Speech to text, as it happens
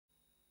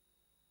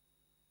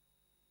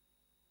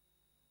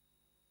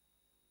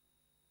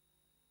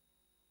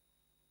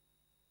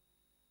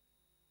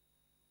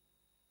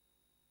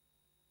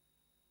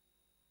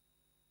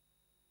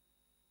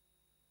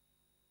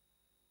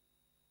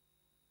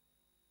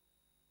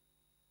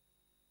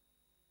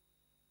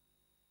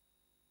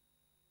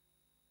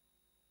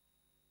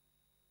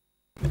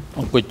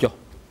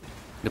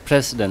The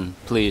President,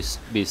 please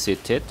be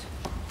seated.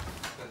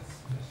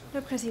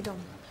 Le Président,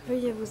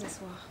 veuillez vous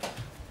asseoir.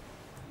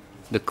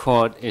 The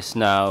court is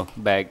now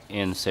back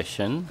in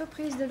session,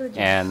 Reprise de l'audience.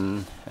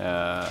 and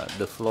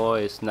the floor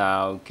is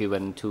now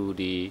given to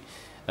the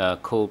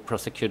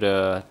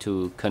co-prosecutor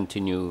to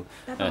continue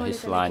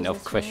his line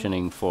of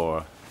questioning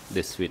for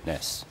this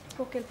witness.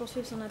 Pour qu'elle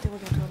poursuive son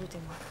interrogatoire du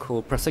témoin.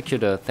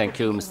 Co-prosecutor, thank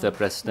you, Mr. Monsieur le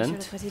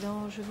President.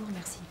 Président, je vous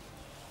remercie.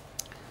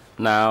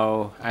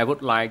 Now, I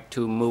would like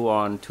to move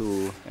on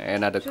to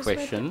another Je souhaite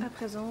question. à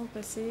présent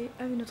passer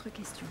à une autre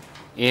question.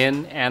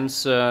 In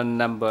answer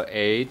number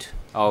 8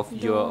 of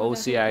your Dans la réponse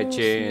OCIJ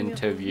numéro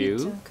interview,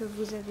 8 que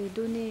vous avez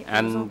donnée aux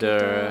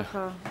under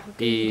enquêteurs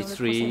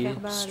recueillis dans le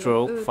procès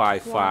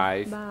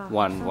verbal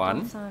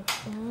E3/5511,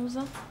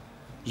 E3/5511,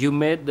 you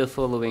made the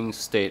following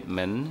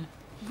statement,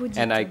 vous dites,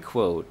 and I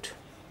quote,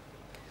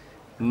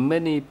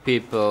 "Many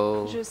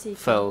people je cite,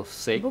 fell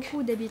sick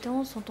beaucoup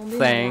d'habitants sont tombés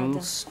malades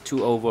thanks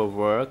to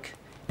overwork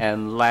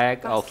and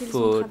lack parce of qu'ils ont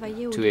food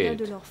travaillé to au-delà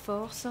de eat. leurs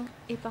forces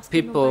et parce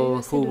qu'ils n'ont pas People eu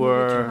assez who de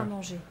nourriture were à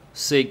manger,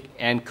 sick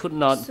and could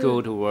not Ceux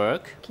go to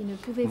work qui ne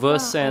pouvaient were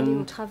pas aller au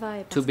sent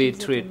travail to parce be qu'ils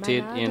étaient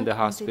treated malades, in the ont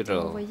été hospital.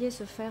 envoyés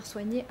se faire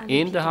soigner à In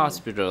the l'hôpital.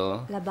 hospital,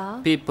 Là-bas,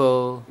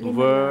 people les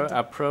were malades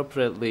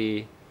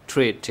appropriately ont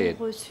treated,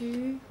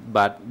 reçu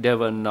but there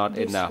were not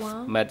des enough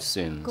soins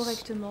medicines.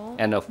 correctement,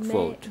 End of mais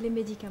quote. les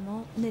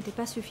médicaments n'étaient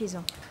pas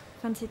suffisants.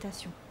 Fin de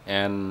citation.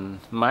 And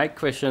my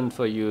question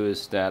for you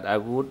is that I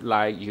would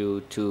like you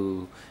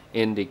to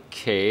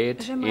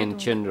indicate J'aimerais in donc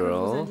que vous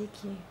general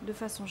indiquiez de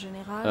façon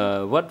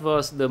générale what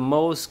was the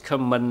most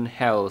common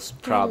health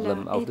Quelle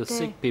problem of the était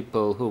sick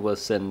people who were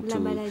sent la to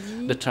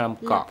maladie the la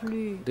Tramcock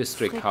plus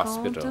District fréquente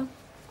Hospital.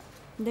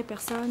 des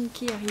personnes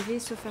qui arrivaient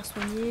se faire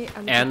soigner à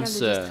l'hôpital de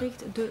Answer.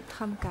 district de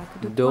Tramcock.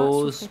 De quoi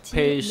Those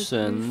souffrait-il le plus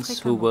patients who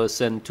fréquemment? were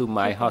sent to my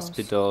Réponse.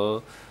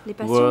 hospital Les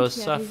patients were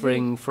qui arrivaient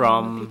suffering à mon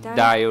from hôpital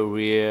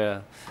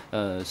diarrhea,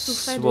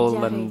 souffraient de swollen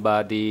diarrhée,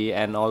 body,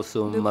 and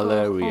also de corps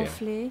malaria.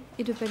 enflé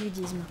et de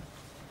paludisme.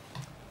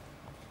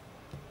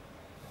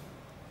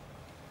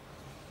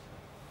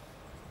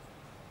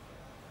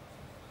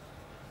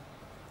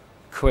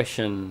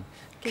 Question.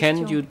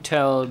 Can you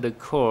tell the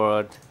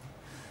court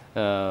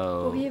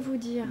Pourriez-vous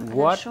dire à la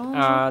what Chambre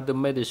are the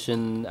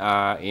medicine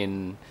are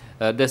in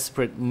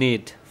desperate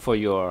need for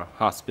your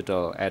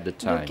hospital at the de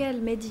time? quels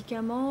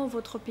médicaments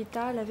votre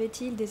hôpital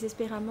avait-il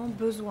désespérément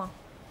besoin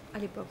à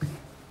l'époque?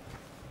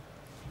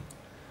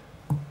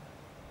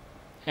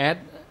 At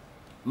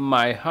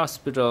my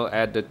hospital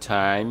at the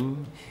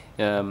time,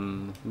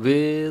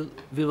 we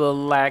were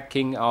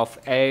lacking of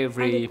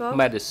every l'époque,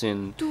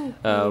 medicine. Tous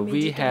les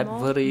We had médicaments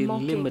very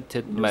manquaient.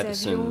 limited Nous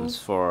medicines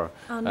for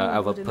un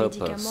our nombre de purpose.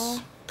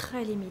 médicaments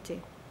très limité.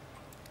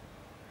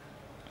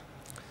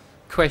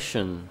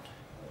 Question.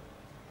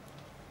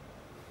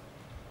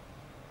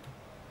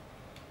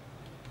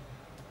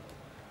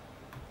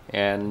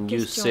 And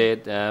you Question.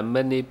 said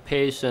many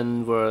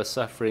patients were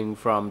suffering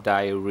from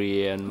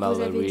diarrhea and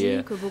Vous avez malaria.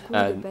 dit que beaucoup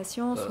de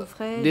patients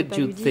souffraient de Did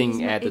you think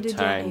paludisme at et the de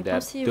diarrhée. time that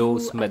Pensiez-vous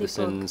those à l'époque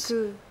medicines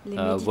que les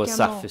were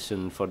médicaments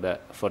sufficient for that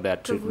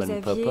que vous treatment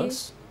aviez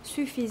purpose?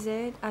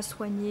 suffisaient à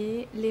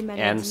soigner les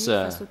maladies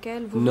Answer. face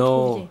auxquelles vous vous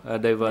No, trouviez?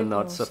 they were not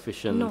Réponse.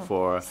 sufficient Non,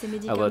 for ces our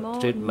médicaments ne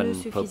treatment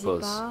suffisaient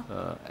purpose pas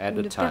at ou the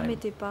ne time.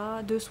 permettaient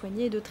pas de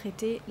soigner et de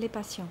traiter les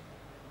patients.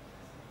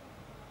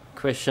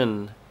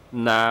 Question.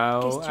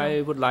 Now Question.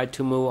 I would like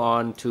to move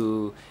on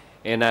to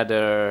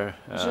another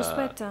Je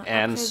souhaite à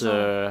answer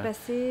présent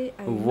passer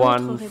à une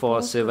autre réponse que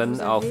 147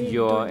 vous of avez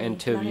your donnée.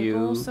 interview La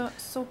réponse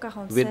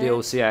 147 with the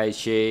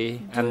OCIJ de-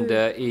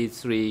 under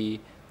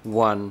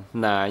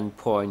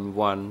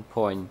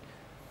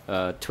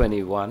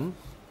E319.1.21.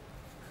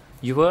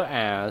 You were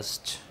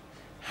asked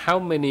how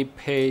many du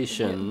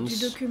patients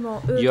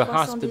document your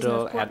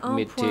hospital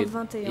admitted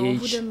E319.1.21, on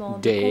vous each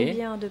demande day,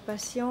 combien de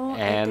patients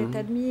and étaient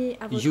admis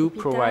à votre you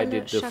hôpital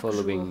provided the chaque jour.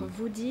 following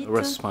Vous dites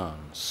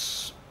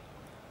response.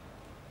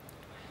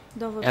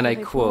 dans votre And I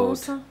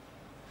réponse, quote,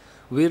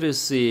 "We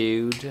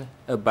received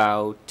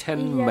about 10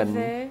 Il y men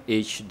avait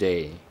each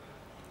day,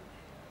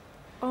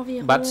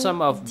 environ but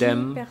some of 10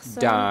 them personnes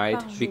died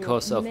par jour,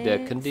 because of mais their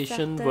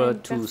condition certaines were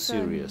too personnes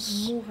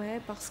serious.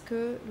 mouraient parce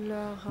que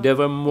leur There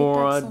were état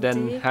more de than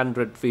santé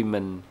 100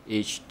 women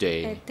each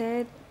day."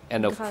 était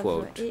End of grave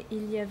quote. et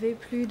il y avait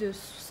plus de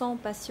 100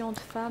 patientes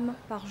femmes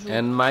par jour.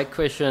 And my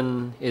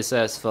question is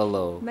as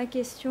follows. Ma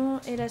question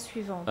est la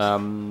suivante.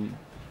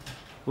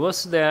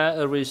 Was there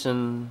a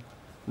reason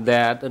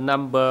that the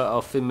number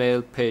of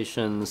female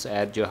patients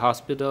at your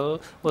hospital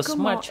was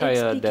Comment much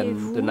higher than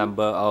expliquez-vous the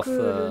number of que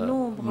le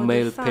nombre de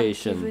male femmes qui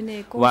patients?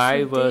 venaient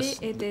Why consulter was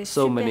était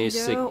so many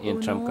sick supérieur in au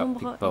Tramcock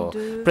nombre people?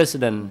 de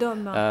President,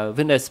 d'hommes?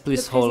 witness,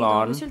 please Le hold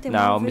président, on. monsieur le témoin,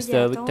 Now, veuillez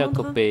Mr. Victor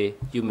attendre. Koppe,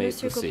 you may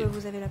Monsieur proceed. Koppe,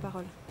 vous avez la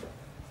parole.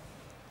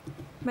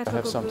 I Maître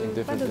have something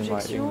Koppe, pas different in my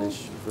d'objection,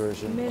 English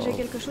version mais j'ai of,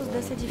 quelque chose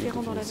d'assez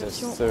différent dans la it says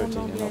version 30 en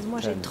and anglaise. not Moi,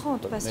 j'ai 10,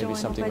 30 but patients maybe et non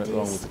something pas went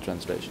wrong 10. with the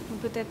translation. Donc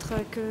peut-être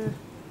que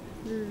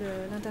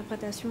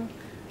l'interprétation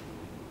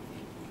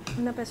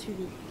n'a pas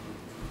suivi.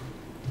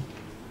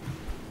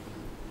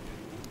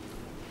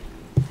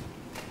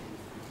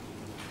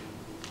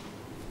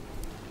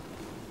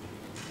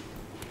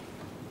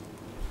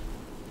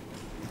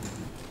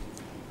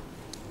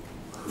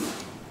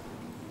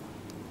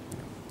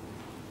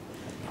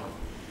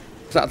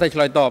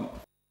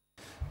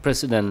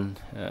 President,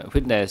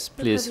 witness,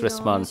 please président,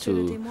 respond monsieur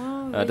le to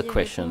témoin, the veuillez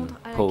question répondre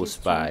à la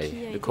posed question by qui a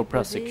the été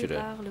co-prosecutor.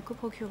 posée par le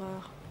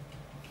coprocureur.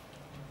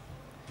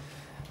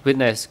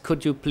 Witness,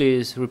 could you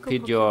please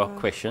repeat your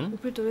Coprocureur, question? ou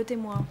plutôt le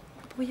témoin.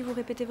 Pourriez-vous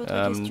répéter votre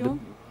question?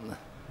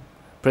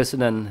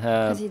 President,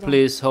 Président.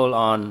 please hold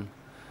on.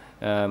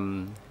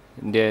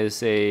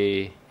 There's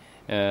a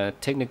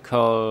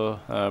technical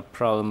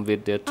problem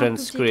with the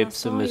transcript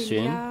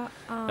submission.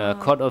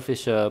 Court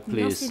officer,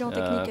 please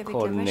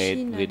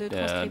coordinate with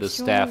the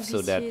staff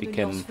so that we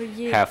can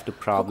have the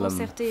problem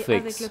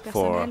fixed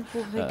for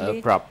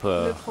a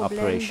proper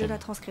operation. De la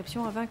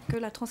transcription afin que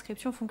la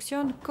transcription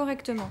fonctionne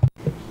correctement.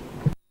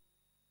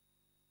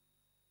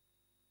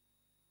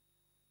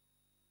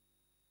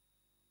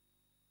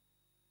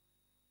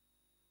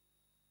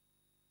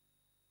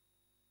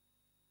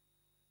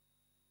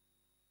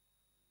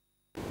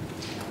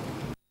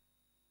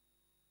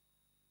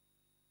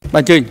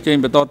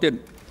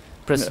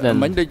 President,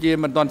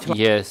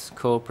 yes,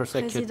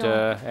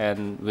 co-prosecutor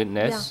and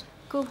witness.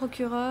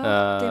 Co-procureur,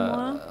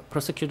 témoin.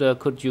 Prosecutor,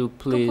 could you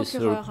please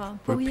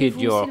repeat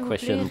your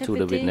question to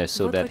the witness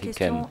so that he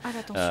can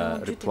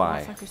reply?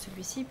 Afin que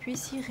celui-ci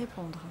puisse y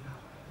répondre.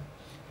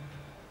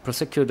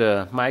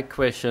 Prosecutor, my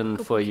question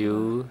for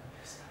you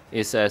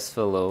is as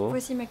follows.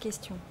 Voici ma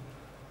question.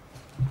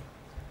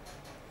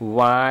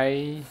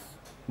 Why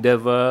there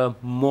were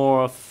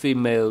more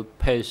female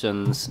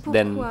patients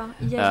than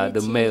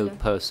the male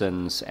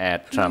persons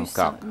at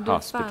Tramcock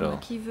Hospital?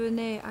 Qui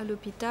venaient à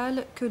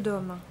l'hôpital que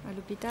d'hommes à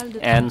l'hôpital de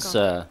Tramcock.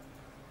 Answer.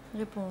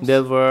 Réponse.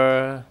 There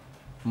were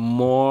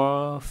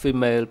more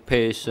female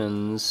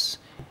patients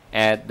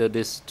at the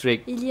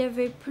district Il y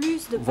avait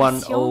plus de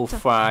patientes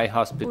 105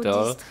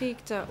 hospital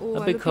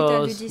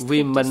because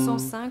women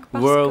 105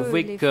 were parce que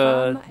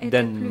weaker les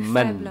than femmes étaient plus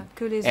men faibles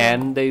que les hommes.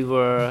 and they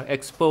were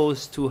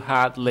exposed to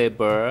hard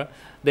labor.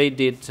 They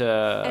did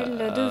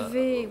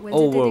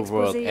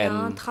overwork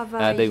and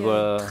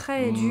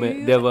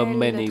there were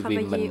many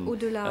women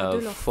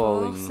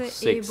falling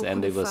sick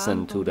and they were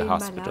sent to the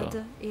hospital.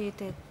 Et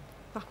étaient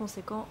par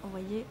conséquent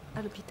envoyées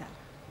à l'hôpital.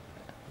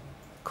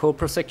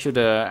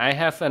 Co-prosecutor, I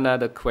have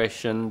another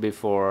question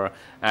before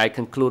I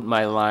conclude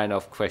my line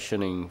of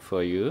questioning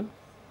for you.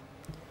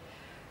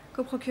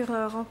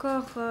 Co-procureur,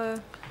 encore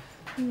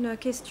une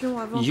question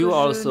avant You que je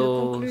ne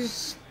also conclue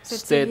cette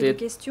série de stated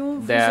questions.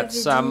 Vous that avez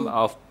some dit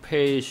of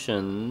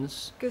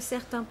patients que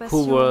certains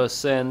who patients were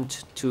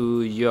sent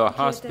to your qui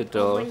étaient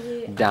hospital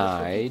envoyés à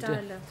died,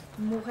 l'hôpital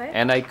mouraient.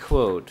 and I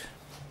quote,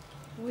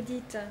 Vous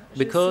dites, je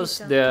because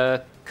cite,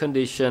 their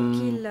condition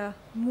qu'ils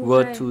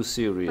were mouraient too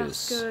serious.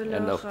 parce que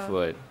End of leur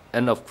quote.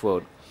 End of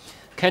quote.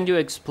 Can you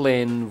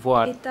explain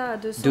what état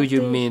de do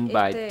you santé mean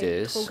by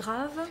était trop this?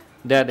 grave?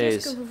 That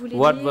Qu'est-ce is, que vous voulez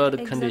what dire were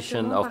the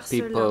conditions exactement of par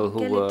people cela? who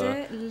Quel were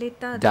était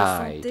l'état de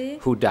died, santé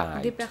who des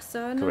died?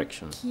 personnes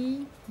Correction.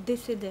 qui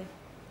décédaient?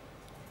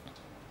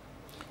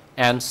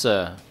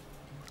 Answer.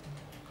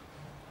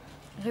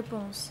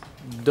 Réponse.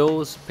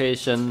 Those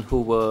patients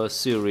who were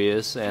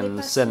serious Les and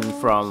patients sent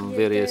from qui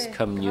various étaient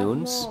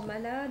communes, gravement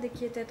malades et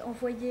qui étaient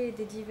envoyés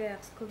des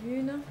diverses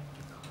communes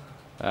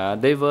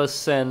they were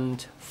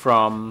sent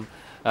from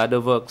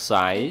the work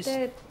sites,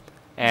 venaient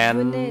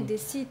and des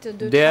sites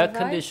de their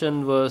travail.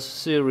 condition was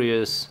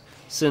serious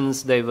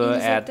since they were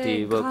Ils at the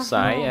étaient work site,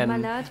 gravement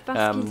and malades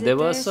parce qu'ils there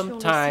was étaient sur some le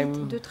time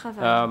site de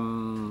travail.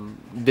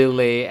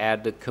 delay at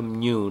the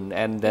commune,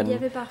 and Il y then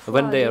avait parfois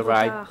when they des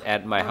arrived retards at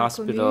my dans la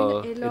hospital,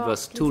 commune, et it was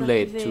lorsqu'ils too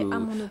late arrivaient à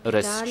mon to hôpital,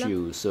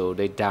 rescue, so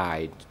they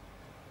died.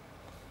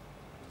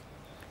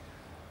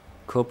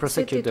 C'était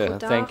Co-prosecutor, trop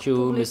tard thank you,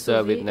 pour les Mr.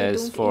 sauver,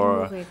 Witness, et donc for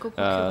ils mouraient.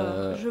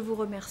 Co-procureur, je vous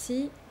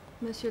remercie,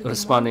 monsieur le témoin,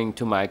 responding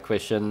to my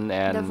question,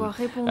 and d'avoir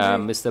répondu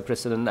Mr.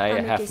 President, I à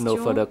mes have no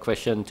questions. further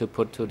question to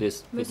put to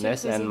this Monsieur le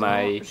witness, and Président,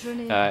 my je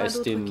n'ai pas d'autres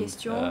esteemed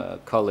questions.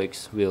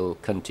 colleagues will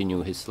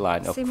continue his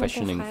line of C'est mon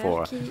questioning confrère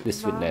for qui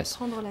this va witness.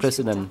 prendre la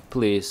President, suite.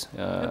 please,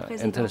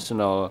 Président.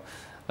 International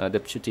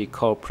Deputy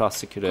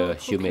Co-Prosecutor,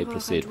 you may Co-procureur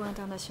proceed. adjoint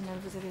international,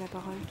 vous avez la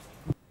parole.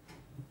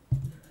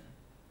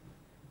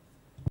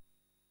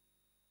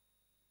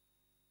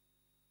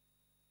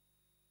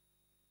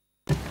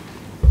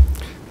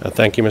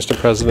 Thank you, Mr.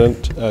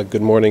 President.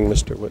 Good morning,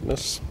 Mr.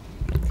 Witness.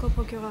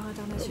 Co-procureur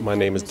international, My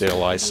name is monsieur le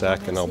Dale président,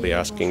 Isaac, and I'll be merci.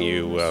 asking Bonjour,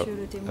 you monsieur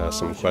le témoin.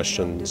 some Je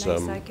questions m'appelle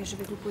Dale Isaac et je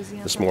vais vous poser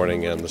un this certain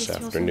morning nombre and de this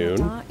questions ce afternoon.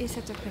 matin et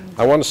cet après-midi.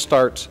 I want to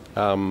start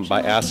by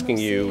J'aimerais asking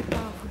you commencer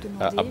par vous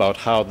demander about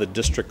how the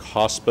district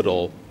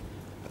hospital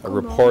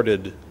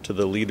reported to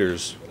the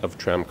leaders of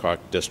Tramcock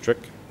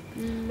District.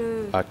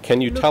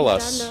 Can you tell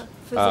us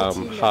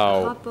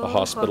how the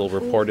hospital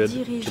reported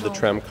to the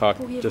Tramcock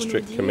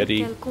District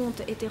Committee,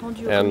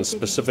 and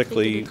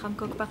specifically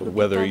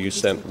whether you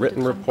sent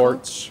written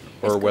reports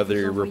or whether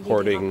your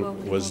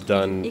reporting was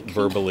done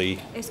verbally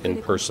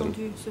in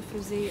person?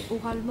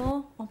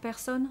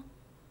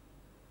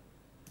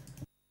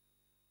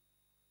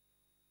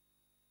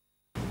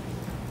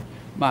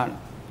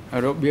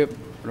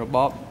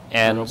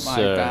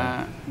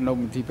 Answer.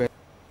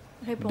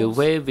 The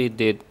way we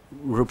did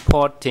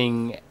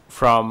reporting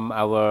from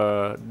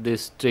our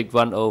District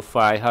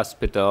 105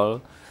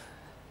 hospital,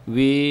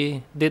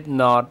 we did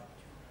not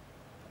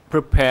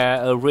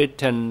prepare a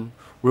written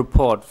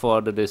report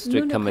for the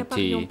district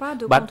committee,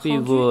 but we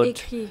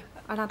would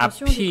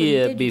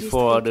appear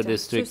before the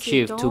district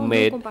chief to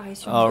make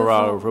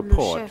oral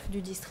report.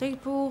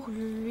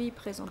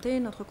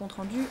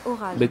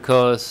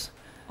 Because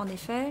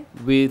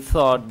we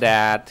thought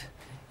that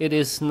it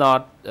is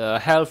not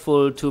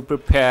helpful to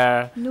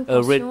prepare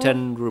a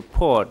written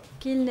report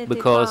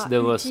because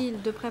there was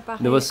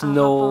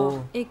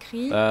no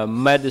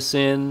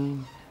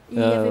medicine,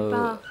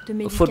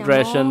 food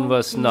ration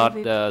was not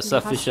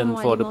sufficient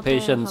for the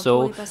patient,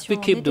 so we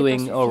keep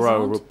doing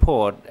oral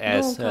report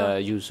as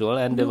usual,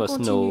 and there was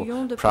no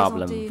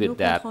problem with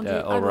that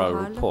oral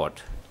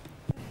report.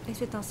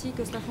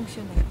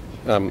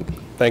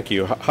 Thank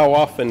you. How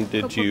often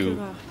did you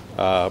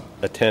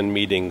attend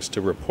meetings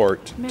to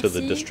report to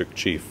the district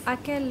chief? À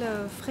quelle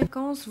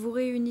fréquence vous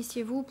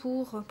réunissiez-vous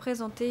pour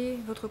présenter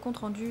votre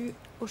compte-rendu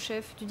au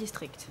chef du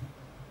district?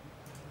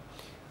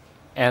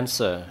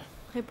 Answer.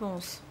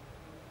 Réponse.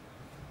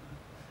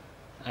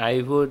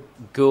 I would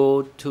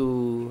go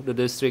to the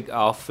district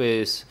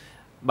office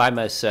by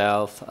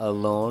myself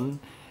alone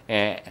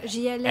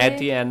at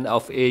the end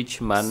of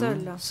each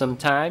month.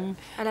 Sometime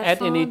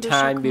at any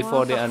time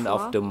before the end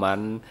of the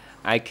month,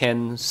 I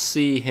can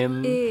see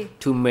him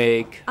to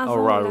make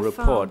oral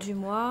report.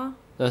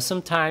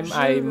 Sometimes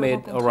I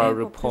made oral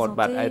report,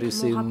 but I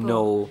received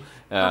no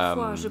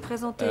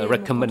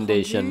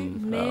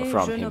recommendation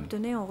from him.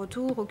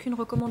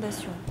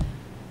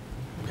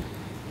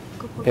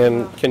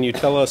 And can you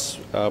tell us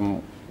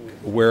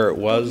where it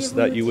was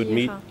that you would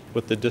meet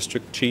with the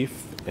district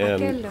chief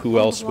and who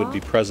else would be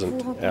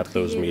present at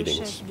those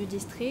meetings?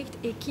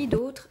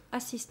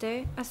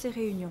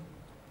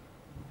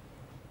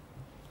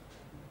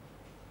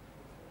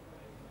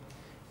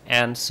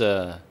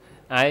 Answer.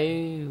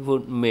 I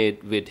would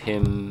meet with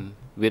him,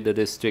 with the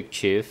district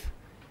chief,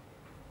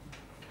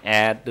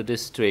 at the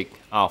district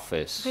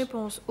office.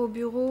 Réponse. Au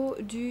bureau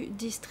du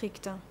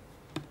district.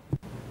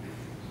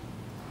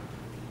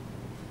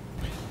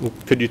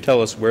 Could you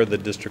tell us where the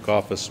district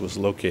office was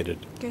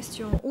located?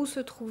 Question. Où se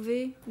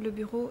trouvait le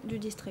bureau du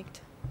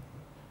district?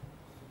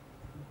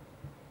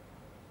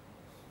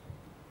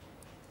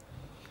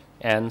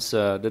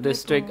 Answer. The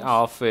district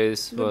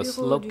office was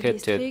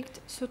located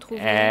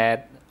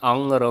at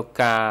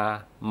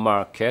Angroka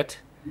Market.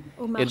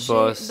 It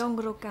was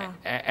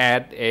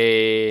at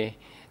a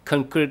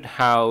concrete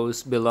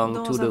house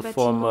belonged to the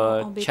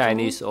former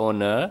Chinese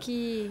owner,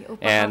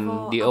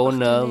 and the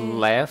owner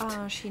left,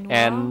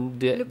 and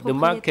the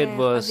market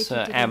was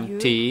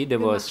empty. There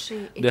was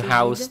the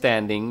house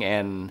standing,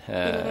 and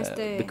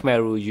the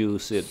Khmer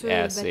used it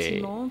as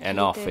an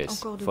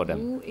office for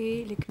them.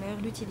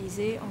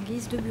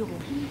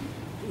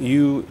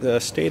 You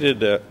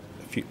stated a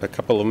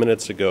couple of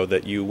minutes ago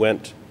that you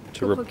went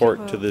to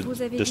report to the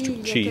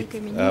district chief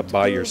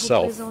by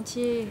yourself.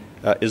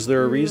 Is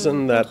there a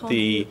reason that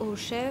the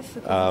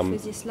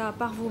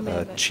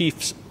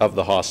chiefs of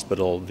the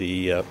hospital,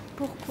 the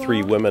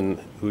three women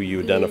who you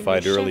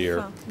identified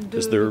earlier,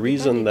 is there a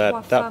reason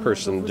that that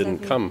person didn't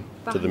come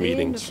to the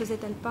meetings?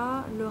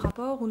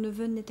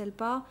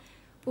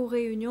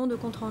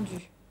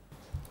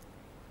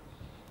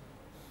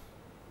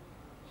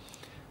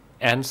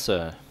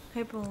 Answer.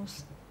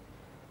 Réponse.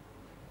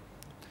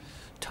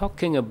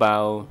 Talking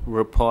about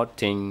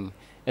reporting,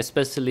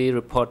 especially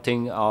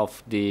reporting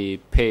of the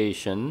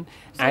patient,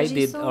 I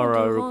did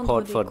oral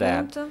report for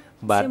that,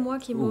 but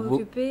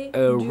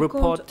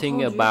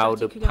reporting about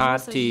the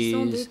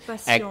party's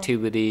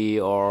activity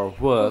or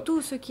work,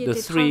 the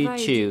three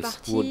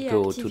chiefs would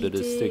go to the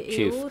district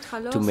chief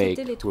to make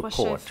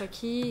report.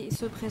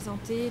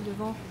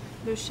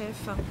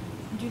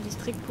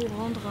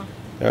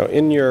 Now,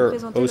 in your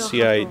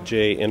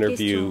OCIJ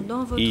interview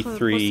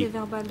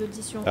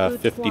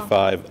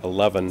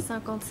E3-5511,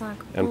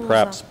 and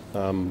perhaps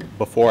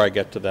before I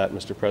get to that,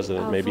 Mr.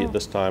 President, maybe at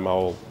this time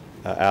I'll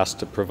ask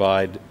to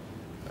provide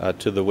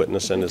to the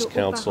witness and his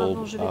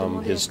counsel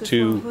his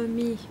two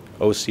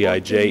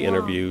OCIJ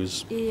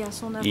interviews,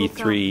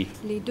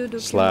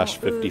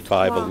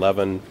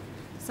 E3/5511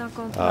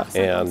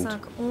 and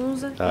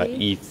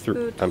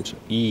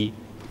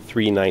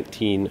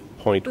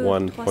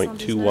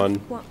E319.1.21,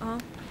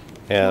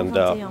 and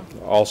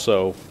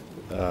also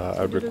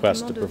I would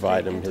request to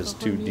provide him his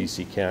two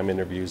DC CAM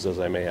interviews, as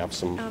I may have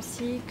some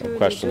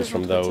questions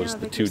from those.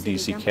 The two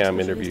DC CAM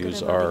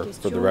interviews are,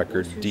 for the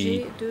record,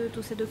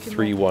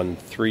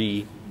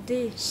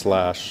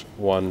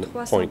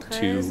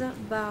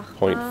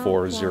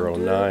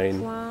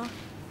 D313/1.2.409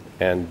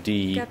 and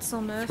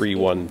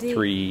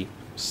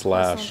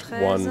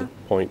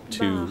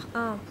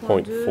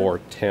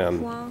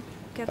D313/1.2.410.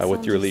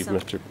 With your leave,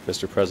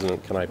 Mr.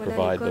 President, can I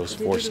provide those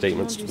four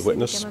statements to the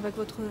witness? Avec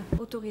votre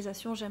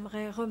autorisation,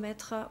 j'aimerais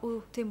remettre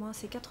aux témoins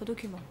ces 4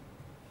 documents.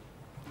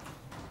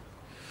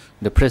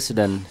 The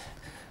President,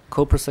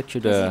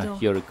 Co-Prosecutor,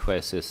 your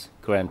request is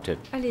granted.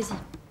 Allez-y.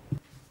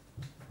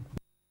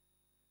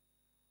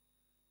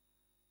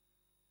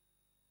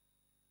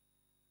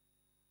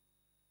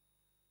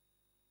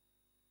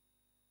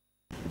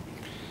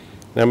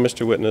 Now,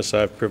 Mr. Witness,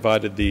 I've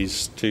provided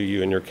these to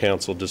you and your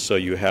counsel just so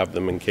you have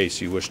them in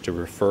case you wish to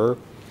refer.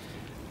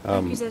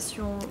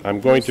 I'm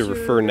going to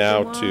refer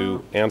now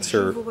to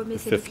answer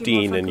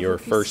 15 in your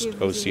first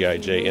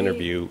OCIJ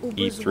interview,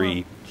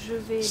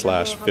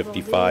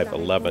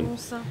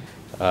 E3/5511.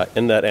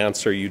 In that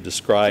answer, you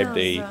described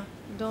a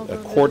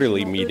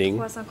quarterly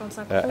meeting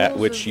at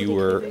which you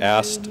were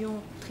asked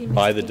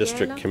by the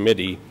district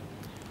committee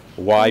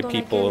why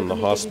people in the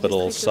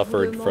hospital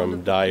suffered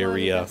from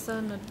diarrhea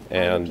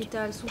and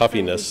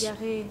puffiness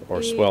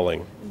or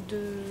swelling.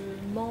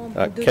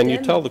 Can you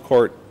tell the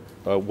court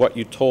what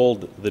you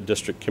told the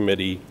district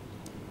committee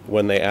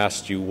when they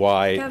asked you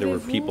why there were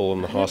people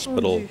in the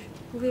hospital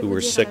who were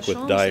sick with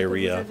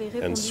diarrhea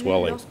and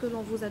swelling? Lorsque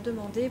l'on vous a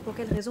demandé pour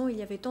quelles raisons il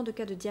y avait tant de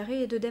cas de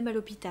diarrhée et d'œdème à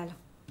l'hôpital.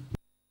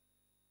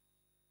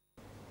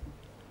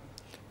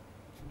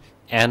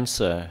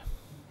 Answer.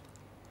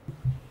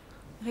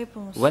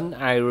 Réponse. When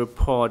I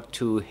report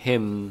to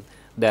him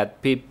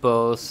that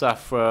people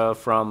suffer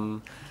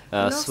from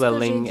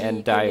swelling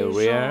and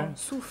diarrhea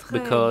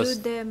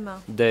because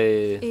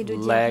the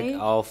lack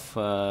of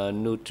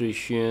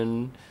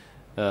nutrition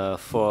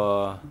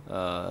for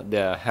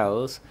their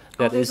health,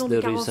 that is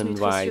the reason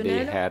why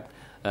they had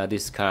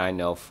this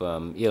kind of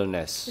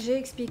illness. J'ai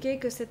expliqué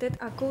que c'était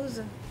à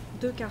cause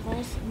de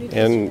carences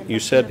nutritionnelles. And you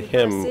said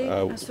him,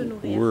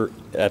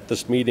 at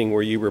this meeting,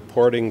 were you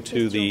reporting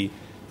to the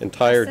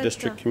entire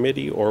district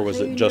committee, or was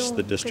it just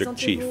the district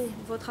chief?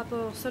 Présentez-vous votre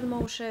rapport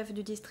seulement au chef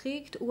du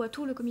district ou à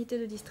tout le comité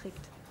de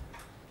district?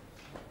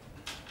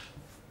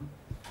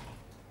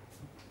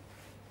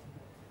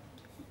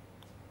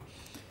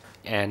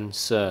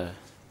 Answer.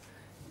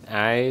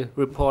 I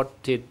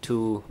reported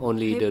to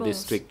only the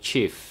district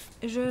chief.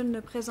 Je ne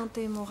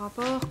présentais mon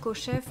rapport qu'au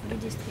chef du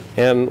district.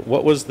 And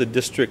what was the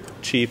district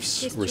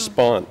chief's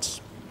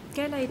response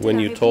when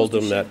you told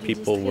them that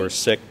people were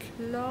sick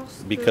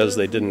because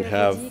they didn't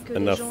have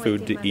enough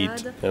food to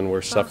eat and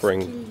were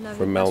suffering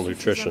from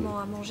malnutrition?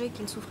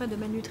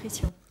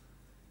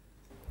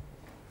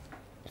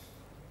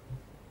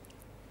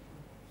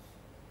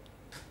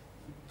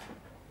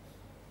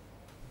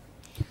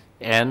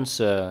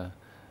 Answer.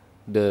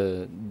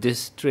 The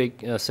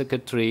district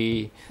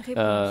secretary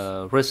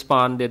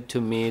responded to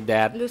me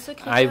that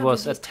I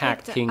was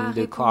attacking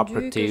the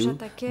cooperative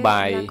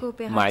by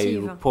my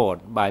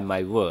report, by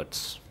my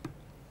words.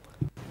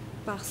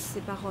 Par ses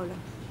paroles.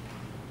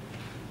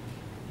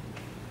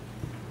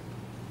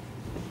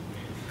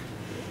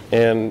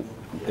 And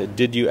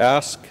did you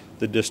ask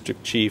the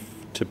district chief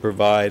to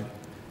provide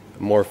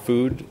more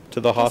food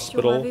to the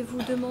hospital?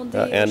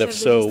 And if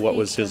so, what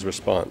was his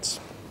response?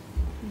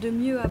 De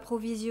mieux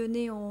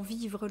approvisionner en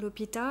vivres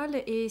l'hôpital,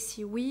 et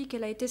si oui,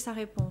 quelle a été sa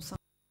réponse?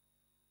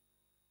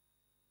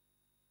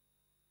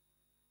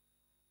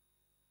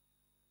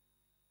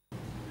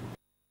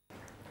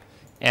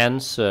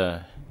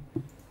 Answer.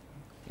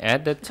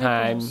 At the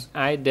time,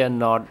 I did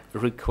not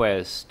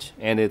request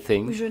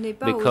anything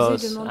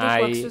because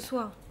I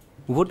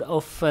would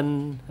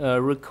often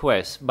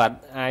request,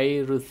 but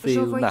I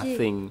received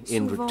nothing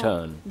in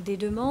return. Des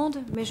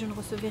demandes, mais je ne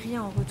recevais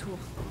rien en retour.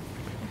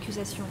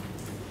 Accusation.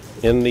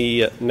 In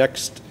the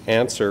next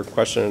answer,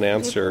 question and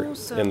answer,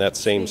 in that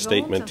same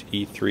statement,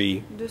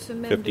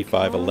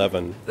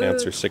 E3/5511,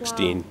 answer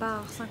 16,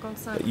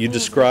 you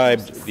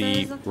described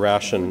the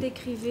ration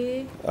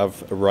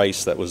of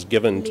rice that was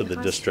given to the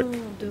district,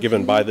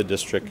 given by the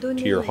district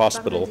to your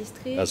hospital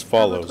as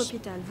follows,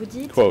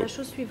 quote,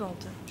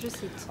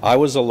 I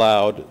was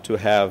allowed to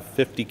have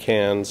 50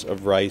 cans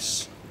of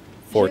rice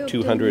for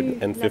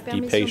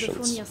 250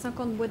 patients.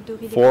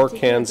 4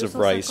 cans of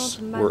rice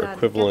were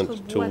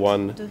equivalent to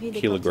 1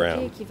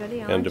 kilogram.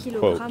 End of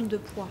quote.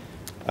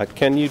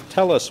 Can you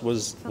tell us,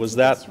 was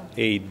that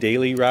a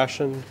daily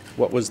ration?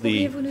 What was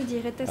the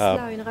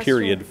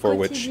period for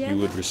which you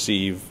would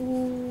receive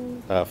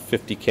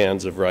 50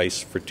 cans of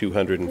rice for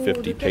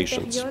 250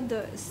 patients?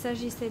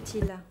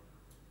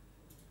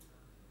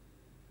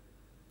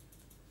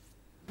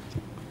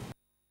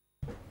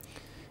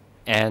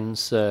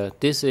 Answer.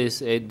 This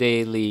is a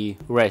daily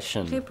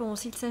ration.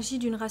 Réponse. Il s'agit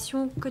d'une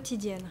ration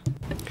quotidienne.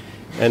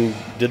 And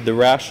did the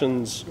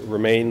rations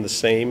remain the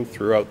same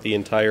throughout the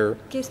entire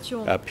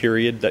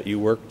period that you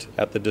worked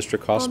at the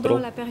district hospital?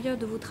 Pendant la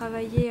période où vous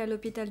travaillez à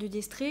l'hôpital du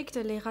district,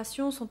 les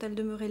rations sont-elles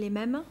demeurées les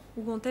mêmes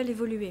ou ont-elles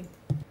évolué?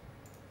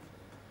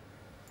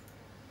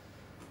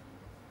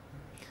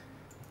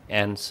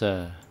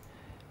 Answer.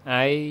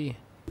 I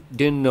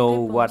didn't know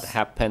what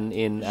happened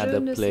in other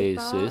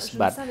places,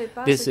 but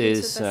this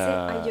is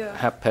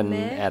happened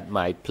at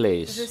my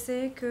place. Je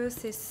sais que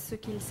c'est ce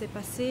qu'il s'est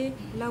passé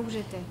là où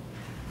j'étais.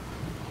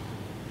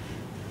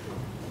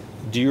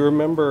 Do you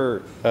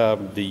remember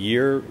the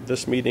year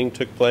this meeting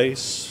took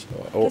place,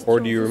 or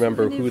do you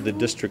remember who the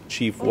district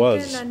chief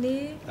was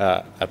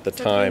at the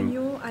time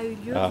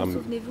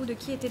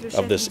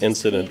of this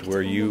incident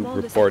where you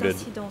reported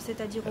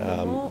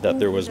that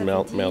there was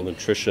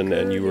malnutrition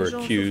and you were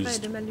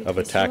accused of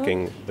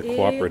attacking the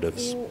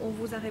cooperatives? On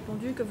vous a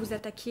répondu que vous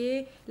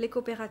attaquiez les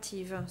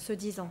coopératives, se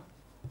disant.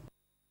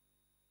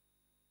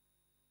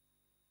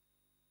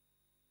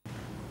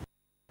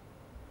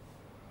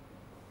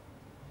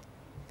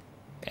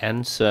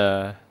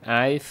 Answer: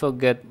 I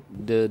forget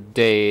the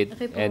date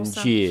and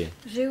year,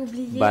 J'ai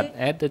oublié but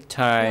at the la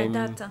time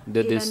date the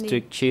et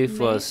district l'année. chief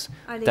Mais was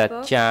à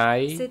l'époque,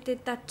 Tachai c'était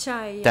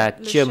Tachai, le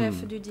Tachim,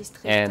 chef du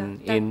district. and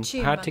in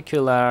Tachim.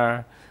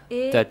 particular,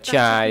 Et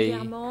Tachai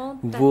particulièrement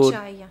would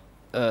Tachai.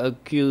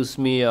 accuse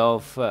me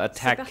of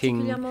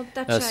attacking particulièrement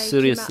Tachai qui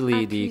seriously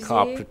m'a the accusé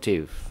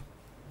cooperative.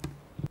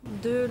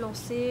 De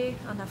lancer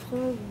un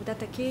affront ou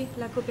d'attaquer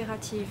la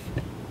coopérative.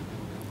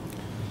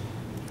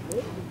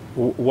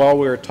 While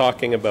we're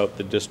talking about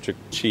the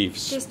district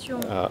chiefs,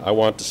 I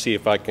want to see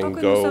if I can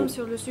go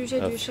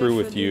through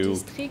with you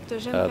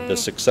the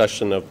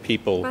succession of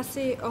people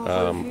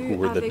who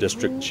were the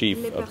district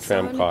chief of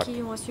Tramcock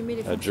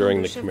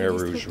during the Khmer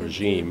Rouge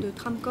regime.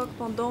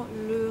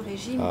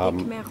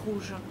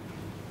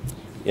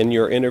 In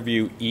your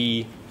interview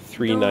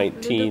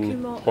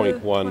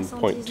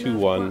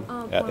E319.1.21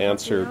 at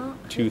answer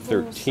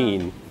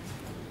 213,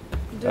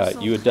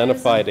 you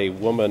identified a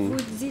woman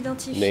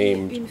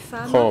named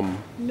Kom,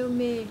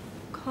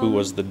 who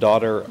was the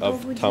daughter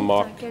of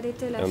Tamok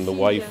and the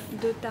wife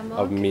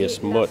of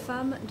Miasmut,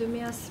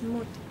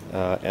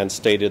 and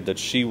stated that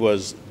she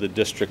was the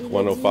District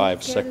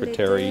 105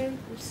 secretary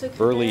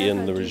early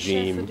in the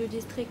regime,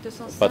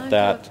 but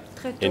that,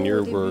 in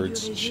your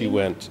words, she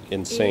went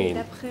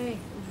insane.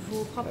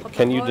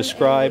 Can you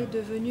describe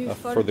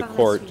for the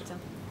court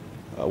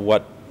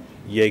what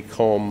Ye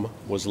Kom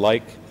was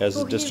like as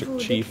a district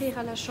chief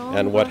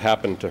and what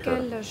happened to her?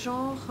 Quel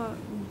genre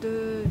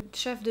de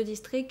chef de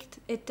district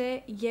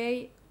était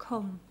Ye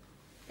Kom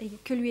et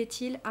que lui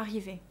est-il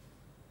arrivé?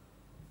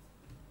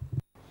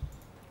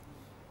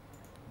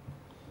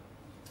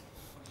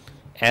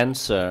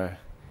 Answer: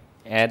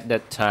 at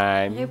that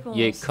time,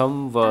 Ye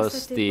Kom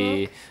was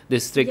the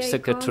district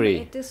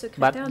secretary,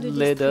 but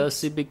later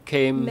she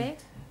became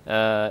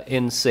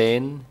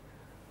insane.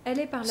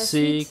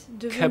 She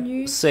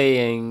kept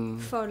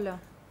saying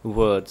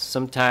words.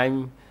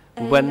 Sometimes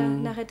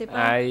when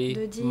I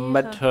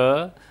met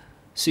her,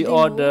 she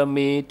ordered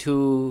me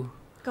to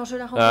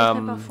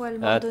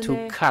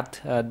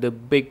cut the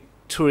big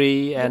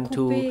tree and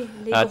to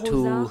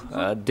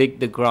dig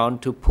the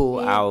ground to pull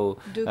out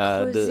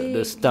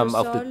the stem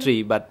of the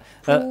tree. But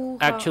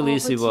actually,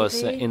 she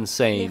was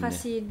insane.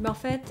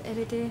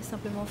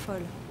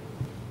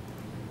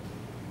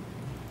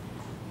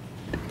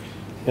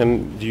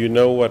 And do you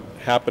know what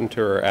happened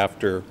to her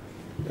after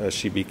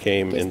she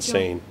became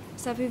insane?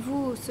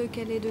 Savez-vous ce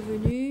qu'elle est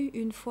devenue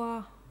une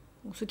fois,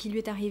 ou ce qui lui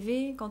est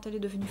arrivé quand elle est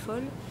devenue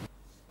folle?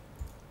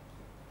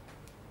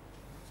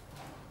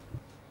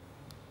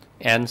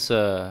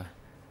 Answer: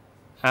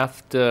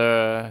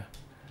 after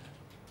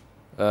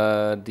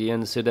the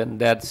incident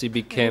that she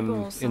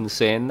became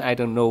insane, I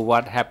don't know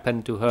what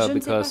happened to her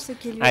because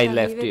I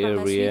left the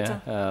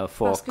area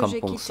for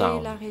Kampong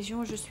Sound.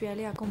 Je suis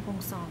allée à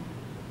Kampong Sound.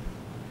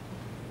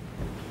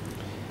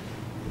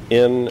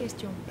 In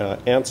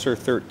answer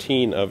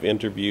 13 of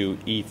interview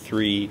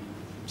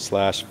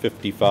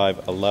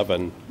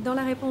E3/5511,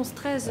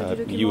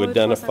 you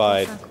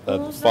identified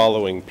the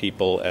following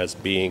people as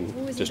being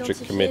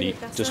District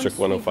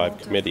 105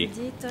 Committee.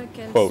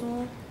 Quote,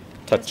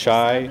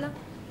 Tachai,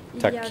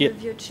 Takit,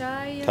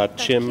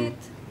 Tachim,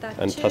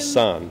 and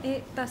Tassan.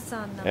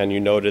 And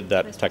you noted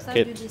that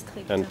Takit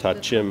and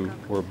Tachim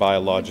were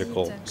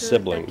biological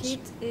siblings.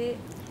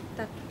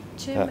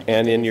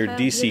 And in your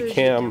DC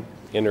CAM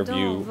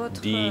interview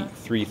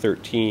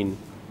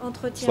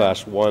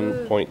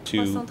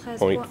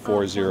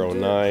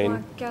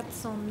D313/1.2.409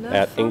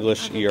 at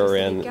English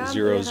ERN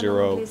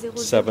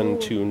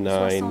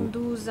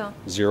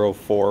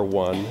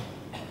 00729-041,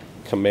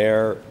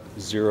 Khmer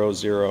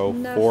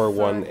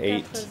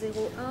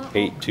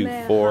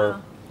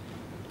 00418-824,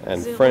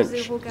 and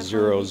French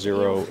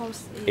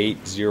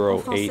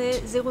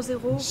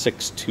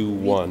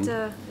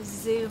 00808-621.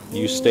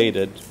 You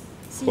stated,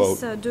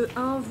 quote,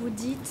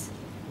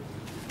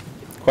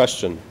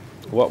 question,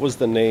 what was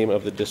the name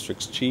of the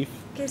district's chief?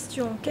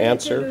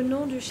 Answer,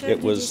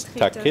 it was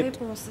Takit,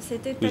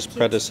 whose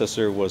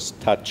predecessor was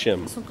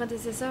Tachim.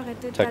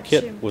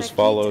 Takit was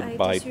followed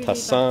by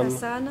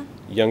Tassan,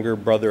 younger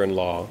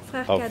brother-in-law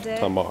of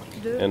Tamok.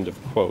 End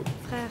of quote.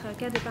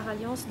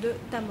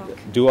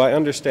 Do I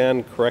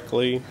understand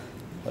correctly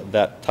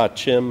that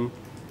Tachim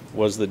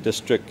was the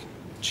district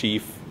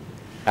chief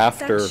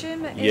after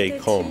Ye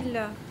Kom?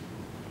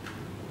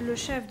 Le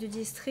chef du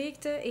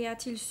district et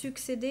a-t-il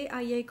succédé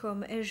à Ye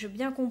Kom? Ai-je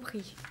bien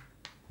compris?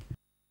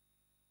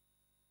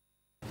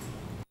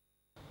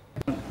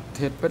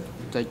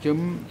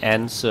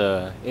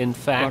 Answer: in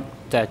fact,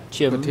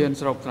 Tachim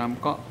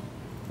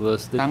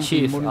was the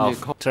chief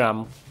of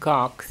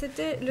Tramcock.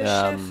 C'était le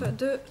chef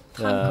de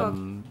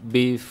Tramcock.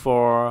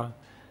 Before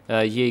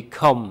Ye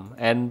Kom,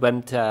 and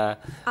when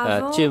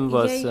Tachim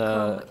was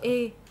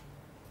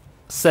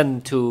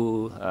sent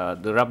to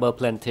the rubber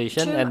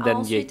plantation, and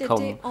then Ye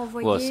Kom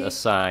was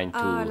assigned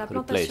to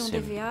replace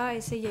him.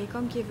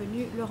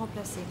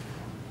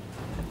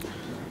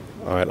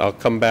 All right, I'll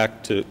come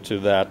back to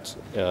that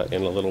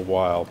in a little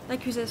while.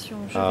 L'accusation,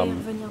 je vais y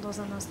revenir dans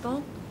un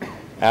instant.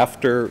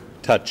 After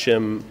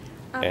Tachim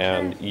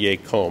and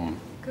Yekom,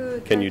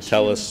 can you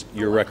tell us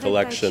your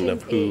recollection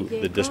of who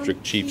the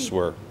district chiefs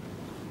were?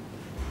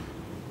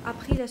 A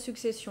pris la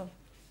succession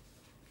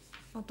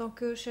en tant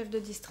que chef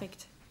de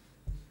district.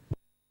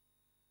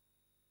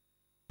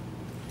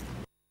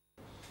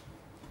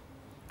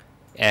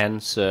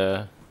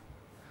 Answer.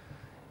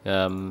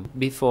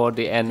 Before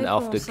the end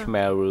of the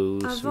Khmer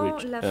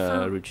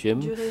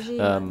regime,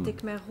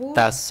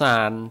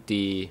 Tassan,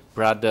 the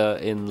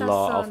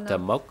brother-in-law of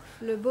Tamok,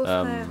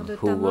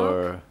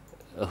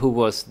 who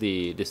was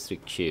the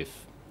district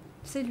chief.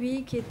 C'est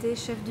lui qui était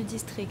chef du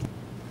district.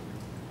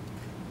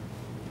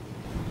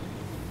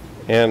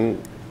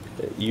 And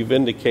you've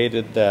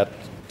indicated that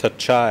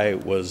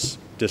Tachai was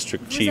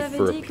district chief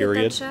for a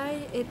period.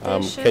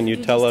 Can you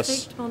tell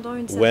us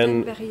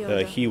when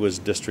he was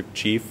district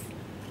chief,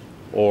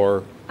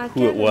 or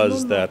who it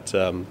was that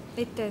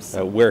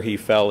where he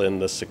fell in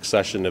the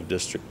succession of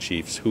district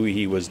chiefs, who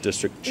he was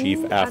district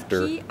chief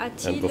after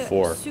and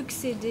before?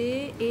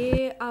 Succédé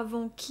et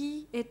avant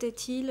qui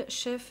était-il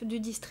chef du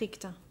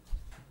district?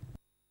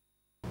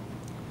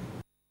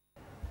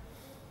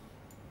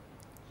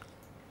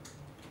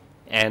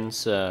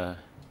 Answer.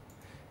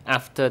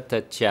 After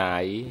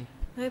Tachai,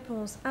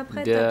 Réponse.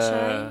 Après there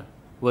Tachai,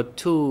 were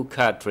two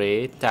cadres,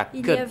 il y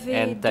Takut avait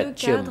and deux cadres,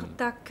 Tachum,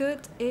 Takut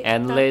et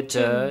and Tachum.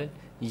 later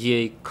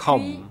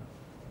Yekom.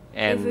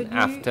 And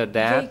after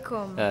that,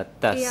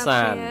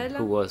 Tassan,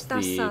 who was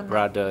the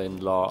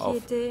brother-in-law qui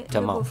of était le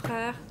Tamok.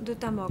 beau-frère de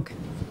Tamok.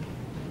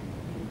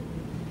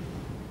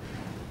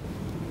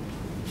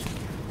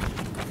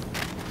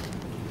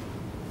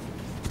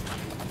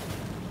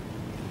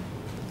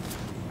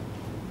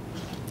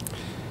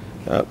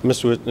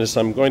 Mr. Witness,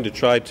 I'm going to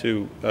try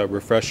to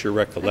refresh your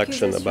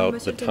recollection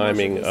about the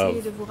timing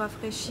of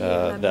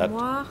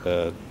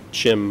that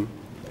Chim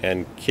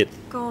and Kit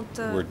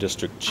were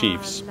district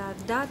chiefs. La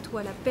date ou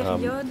à la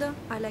période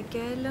à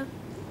laquelle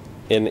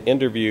In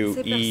interview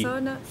ces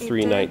personnes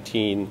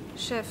E319,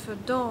 chef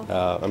dans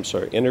I'm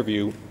sorry,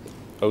 interview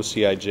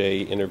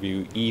OCIJ,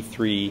 interview le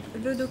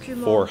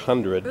document E3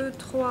 400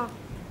 E3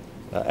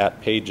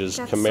 at pages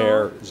 400,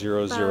 Khmer page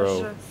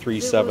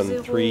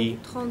 00373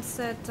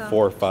 37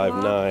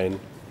 459,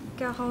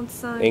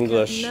 45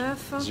 English 9,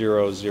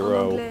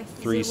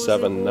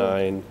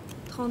 00379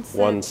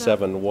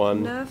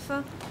 171, 9,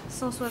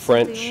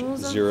 French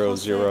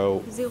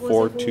 171,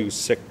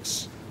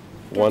 00426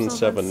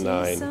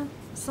 179.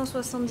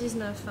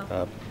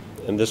 179.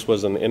 And this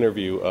was an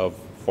interview of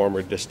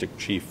former district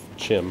chief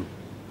Chim.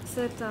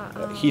 C'est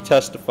He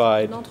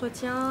testified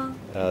entretien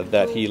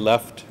that he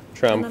left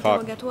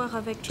Tramcock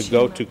avec to Chim.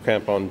 go to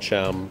Kampong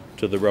Cham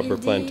to the rubber Il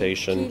dit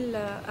plantation qu'il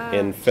a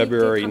in quitté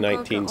February Tramcock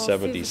en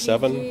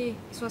 1977, février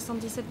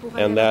 77 pour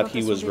aller à and la that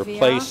he was plantation des VA.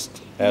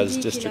 replaced Il as dit qu'il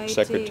a district été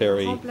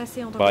secretary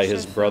remplacé en tant by que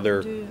his chef brother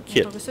en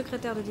Kit. tant que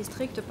secrétaire de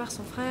district par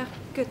son frère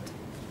Kut.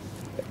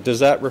 Does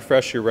that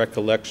refresh your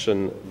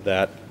recollection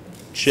that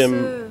Chim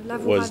Cela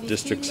vous was ravit-il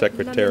district la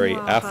secretary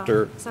mémoire,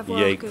 after savoir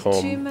que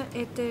Yekom, Chim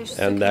était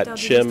and that secrétaire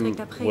du Chim district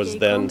après was Yekom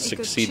then et que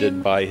succeeded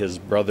Chim by his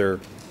brother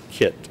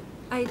Kit?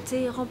 a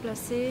été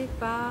remplacé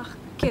par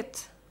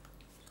Kut,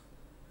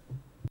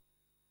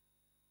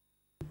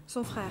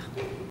 son frère.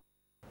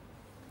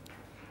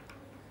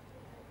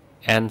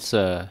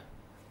 Answer.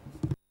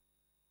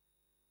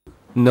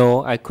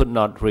 No, I could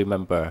not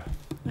remember.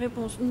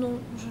 Réponse non,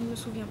 je ne me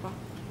souviens pas.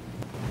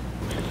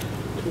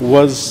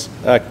 Was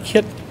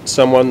Kit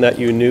someone that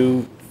you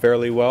knew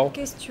fairly well?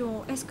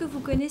 Question, est-ce que vous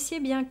connaissiez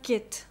bien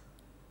Kit?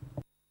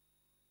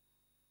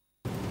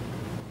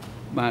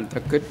 បាទ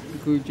តាគិត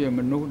គឺជាម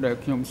នុស្សដែល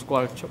ខ្ញុំស្គា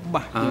ល់ច្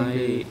បាស់ I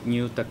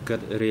knew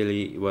Takut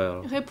really well.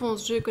 Réponse,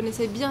 je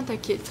connaissais bien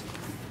Takut.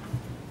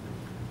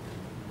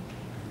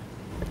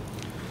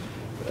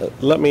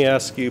 Let me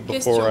ask you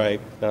before Question.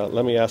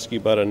 let me ask you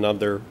about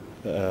another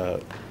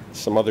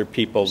some other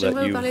people that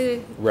J'aimerais vous parler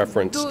you've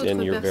referenced d'autres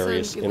in your personnes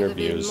various que vous avez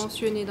interviews.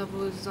 mentionnées dans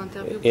vos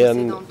interviews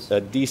In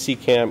précédentes. DC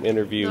Cam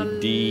interview Dans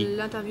D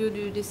l'interview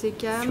du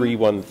DCCAM,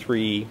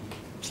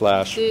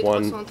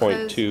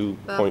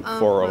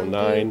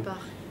 313/1.2.409,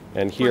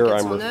 and here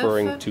I'm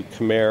referring to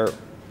Khmer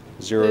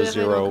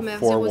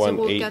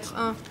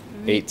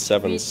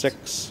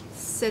 0041876,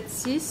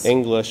 76,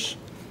 English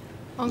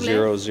anglais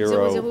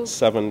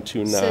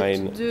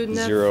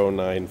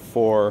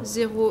 00729-094,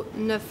 094,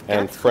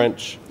 and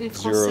French et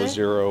français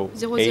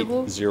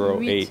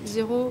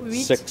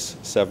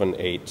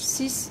 00808-678.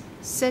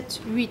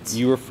 678.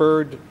 You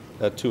referred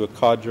to a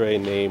cadre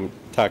named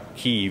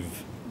Takiv.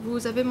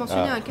 Vous avez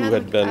mentionné un who cadre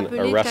had been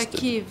appelé arrested.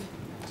 Takiv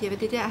qui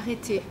avait été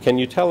arrêté. Can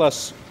you tell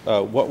us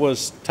what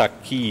was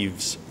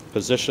Takiv's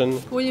position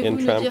Pourriez-vous in nous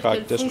dire Tramcock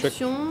quelle district?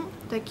 fonction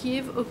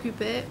Takiv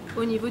occupait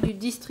au niveau du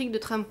district de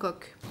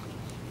Tramcock?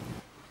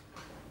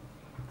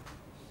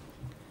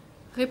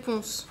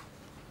 Réponse.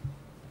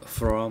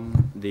 From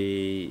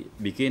the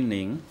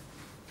beginning,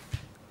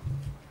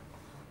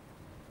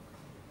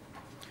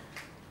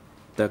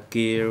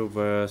 Takir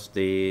was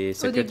the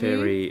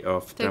secretary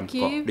of Tramcock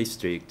Takir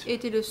district.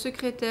 était le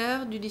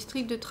secrétaire du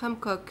district de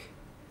Tramcock.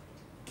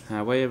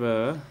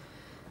 However,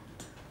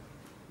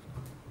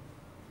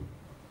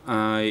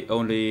 I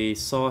only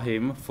saw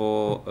him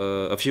for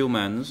a few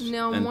months,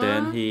 and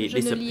then he je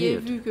ne l'y ai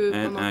disappeared, vu que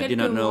and pendant I did quelques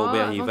not know mois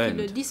where he avant qu'il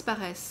ne went.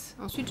 disparaisse.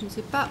 Ensuite, je ne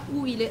sais pas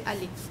où il est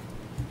allé.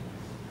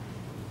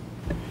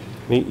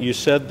 You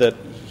said that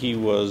he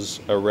was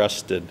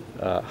arrested.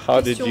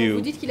 How did Question, you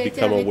vous dites qu'il a été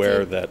become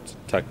aware arrêté. that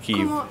Takiv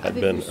Comment had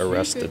avez-vous been su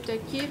arrested? que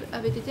Takiv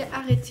avait été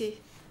arrêté?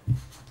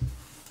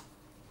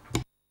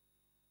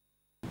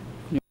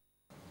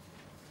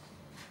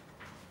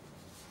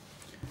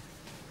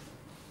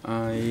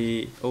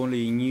 I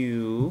only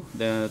knew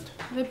that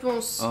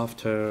Réponse.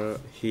 after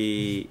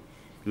he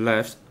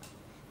left,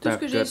 Tout ce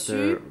que j'ai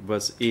su,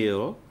 was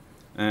ill,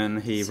 and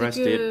he c'est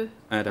rested que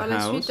at a par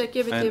la suite, house,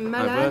 Takiv était and I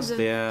malade, was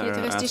there il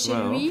était resté as chez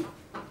well. lui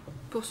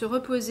pour se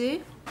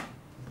reposer.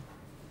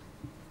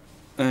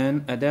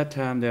 And at that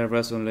time, there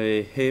was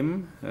only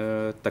him,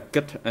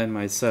 Takit, and Il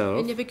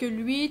myself. n'y avait que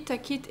lui,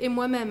 Takit et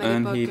moi-même à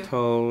And he l'époque.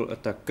 told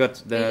Takit Et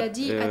il a that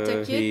dit à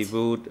Takit he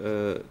would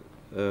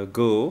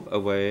go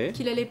away.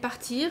 Qu'il allait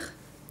partir.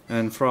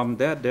 And from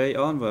that day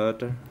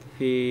onward,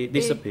 he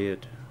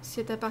disappeared.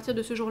 C'est à partir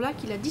de ce jour-là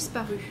qu'il a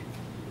disparu.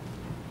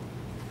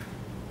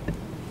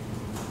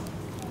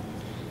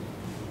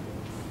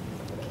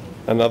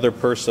 Another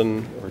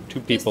person, or two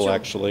people Question.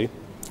 actually,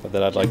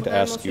 that I'd like to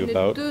J'aimerais ask you mentionner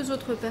about. deux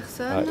autres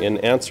personnes. In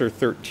answer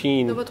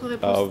 13 Dans votre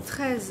réponse of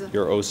 13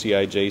 your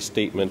OCIJ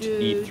statement du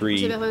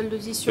E3 verbal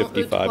d'audition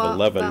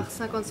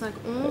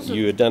 5511, E3/5511,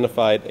 you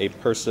identified a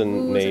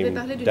person vous avez named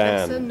parlé d'une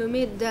personne Dan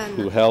nommée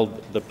who Dan, held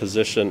the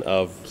position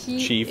of qui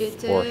chief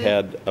était or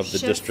head of the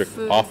chef district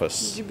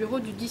office. du bureau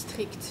du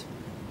district.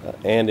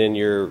 And in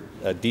your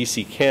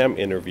DC CAM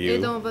Et interview,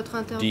 dans votre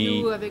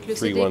interview avec le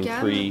CDCAM,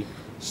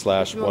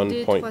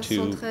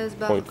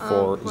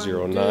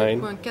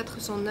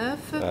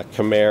 D313/1.2.409,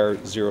 Khmer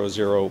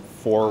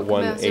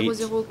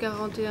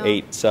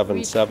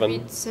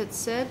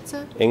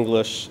 00418-877,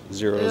 English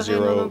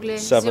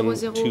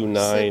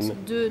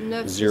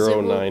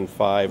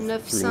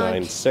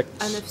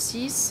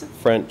 00729-095-96,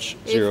 French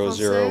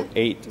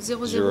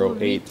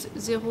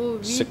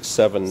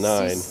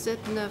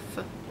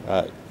 008-08-679.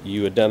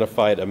 You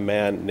identified a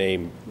man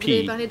named Vous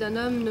avez P, parlé d'un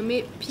homme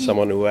nommé Pi,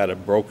 someone who had a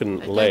broken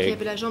quelqu'un qui leg,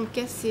 avait la jambe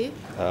cassée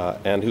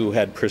and who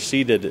had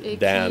preceded et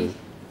Dan qui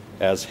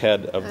as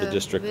head of the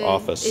district avait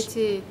office.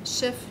 été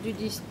chef du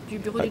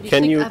bureau du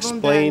Can district you avant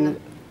explain,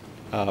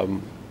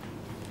 Dan.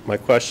 my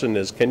question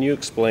is, can you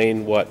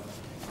explain what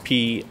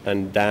P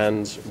and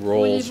Dan's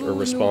roles Pourriez-vous or nous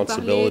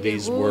responsibilities parler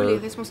des rôles et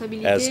were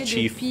responsabilités as de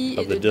chief Pi et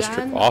of de the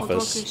district Dan en tant que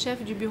office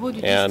chef du bureau du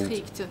and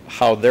district?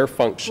 how their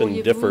function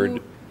Pourriez-vous differed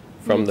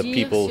from the nous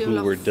dire people sur who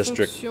leurs were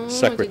district fonctions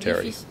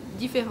secretary? étaient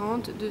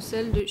différentes de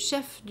celles de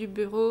chef du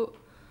bureau,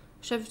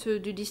 chef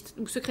du district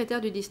ou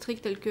secrétaire du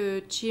district tels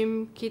que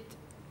Chim, Kit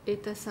et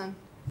Tassan?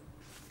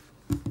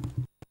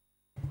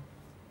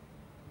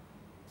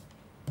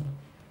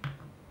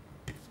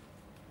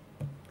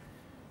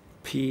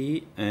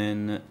 P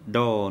and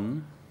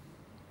Dawn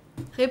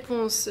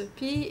Réponse.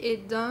 Pi et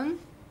Dan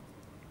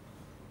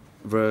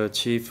were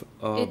chief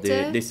of the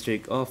était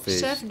district office,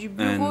 chef du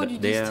bureau du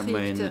and their district.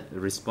 main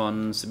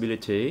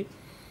responsibility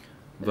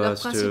Leur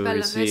was to principale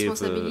receive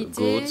responsabilité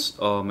goods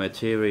or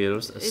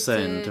materials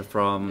sent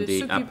from de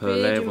the upper s'occuper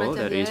du level,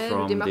 that is matériel ou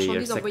from des the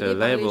marchandises sector envoyées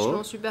par l'échelon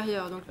level,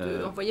 supérieur, donc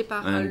envoyées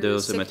par and le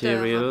those secteur.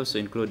 materials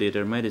included Et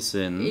il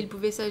medicine.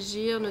 pouvait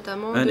s'agir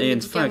notamment de And in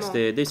médicaments. fact,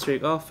 the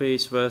district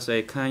office was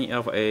a kind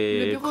of Le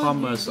a bureau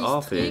commerce du district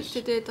office.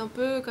 était un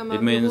peu comme un It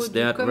bureau means du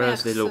that was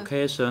commerce. the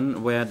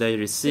location where they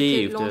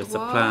received l'endroit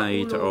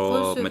supplied où l'on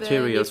or recevait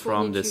materials les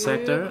from the fournitures,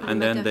 sector, le and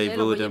then they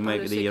matériel would envoyé par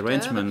make le the secteur,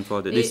 arrangement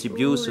for the et où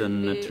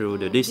distribution through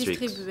the on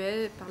districts.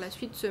 distribuait par la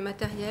suite ce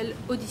matériel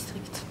au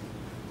district.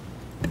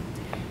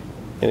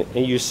 And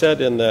you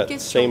said in that Question.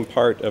 same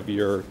part of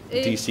your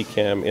Et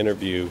DCCAM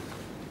interview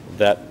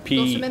that Dans ce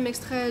P même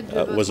extrait de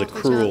was votre a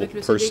entretien cruel avec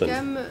le person.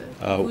 CDCAM,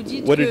 vous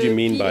dites What did que you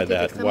mean Pi by était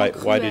that?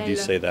 extrêmement Why did you cruel.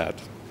 say that?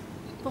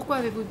 Pourquoi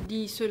avez-vous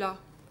dit cela?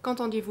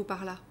 Qu'entendiez-vous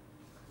par là?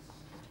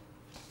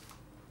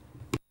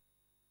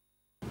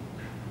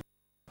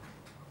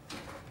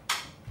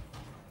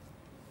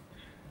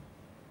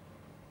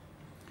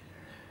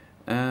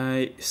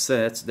 I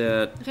said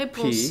that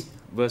Réponse. P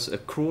was a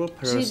cruel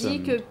J'ai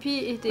dit que person.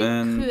 Pi était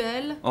And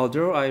cruel.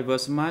 although I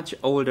was much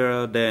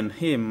older than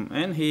him,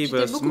 and he J'étais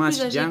was beaucoup plus much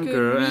âgé que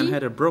younger lui, and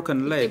had a broken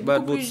il leg, était but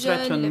beaucoup would plus jeune,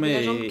 threaten il avait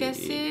la jambe me,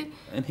 cassée.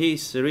 and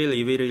he's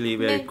really very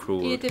Mais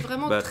cruel. il était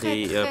vraiment But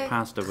très, he très,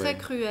 passed très away.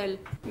 cruel.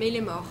 Mais il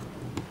est mort.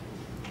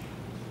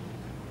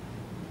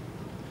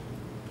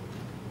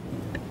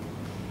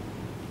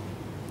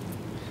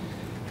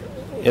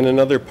 In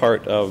another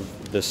part of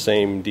the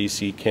same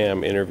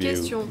DCCAM interview,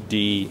 Question.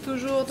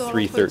 Toujours dans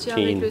l'entretien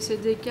avec le D313,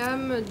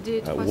 CDCAM,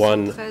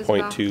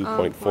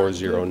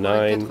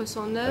 D313/1.2.409,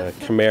 409,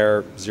 Khmer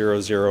Khmer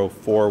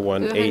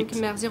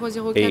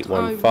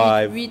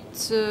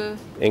 00418-815,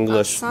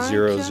 English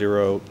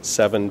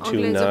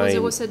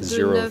 00729-031,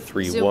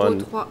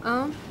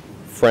 00729-031,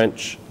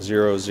 French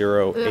en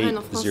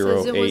français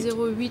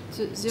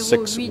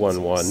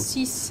 00808-611.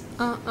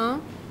 611.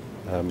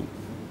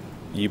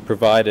 You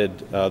provided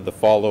the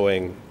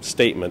following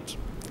statement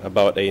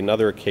about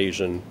another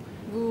occasion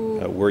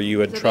where you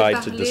had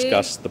tried to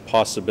discuss the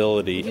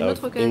possibility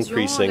of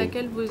increasing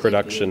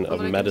production of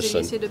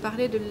medicine.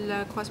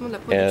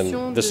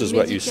 And this is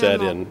what you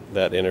said in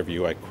that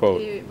interview, I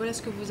quote,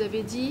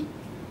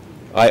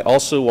 "I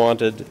also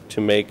wanted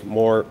to make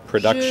more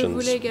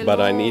productions, but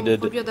I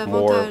needed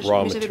more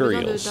raw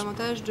materials.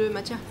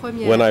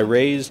 When I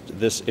raised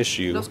this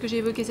issue,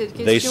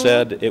 they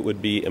said it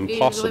would be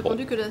impossible.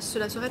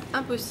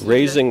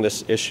 Raising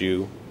this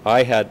issue,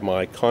 I had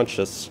my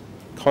conscience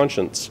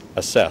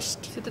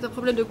assessed.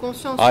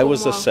 I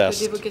was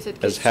assessed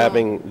as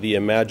having the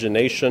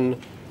imagination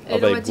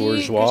of a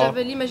bourgeois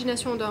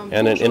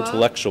and an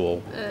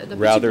intellectual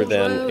rather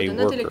than a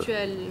worker."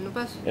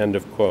 End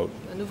of quote.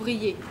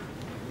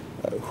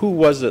 Who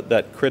was it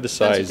that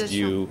criticized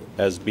you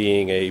as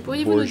being a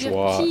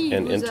bourgeois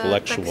and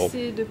intellectual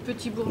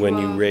when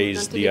you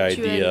raised the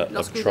idea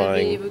of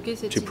trying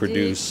to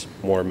produce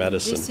more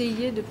medicine?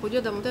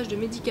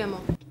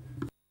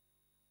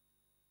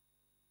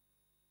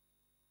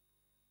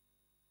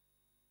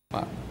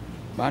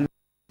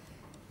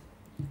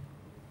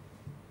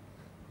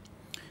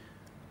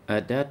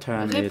 At that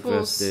time, it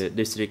was the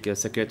district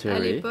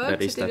secretary,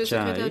 that is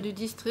Tachai,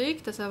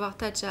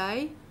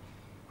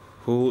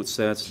 who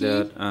said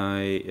that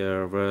I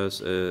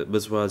was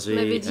bourgeoisie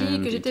and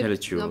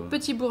intellectual.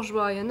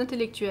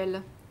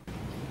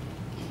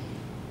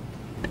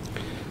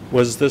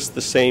 Was this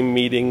the same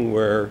meeting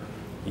where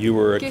you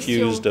were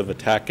accused of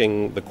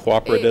attacking the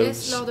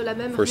cooperatives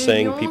for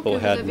saying people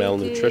had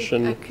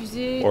malnutrition,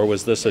 or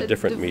was this a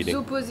different meeting?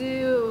 Au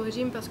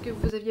régime parce que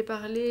vous aviez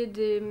parlé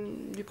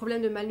du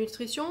problème de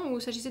malnutrition, ou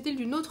s'agissait-il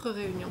d'une autre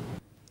réunion?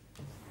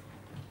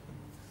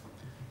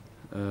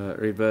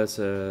 Reverse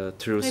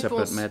two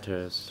separate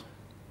matters.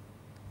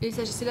 Il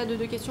s'agissait là de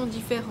deux questions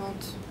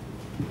différentes.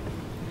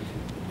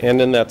 And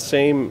in that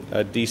same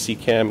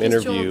DCCAM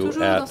interview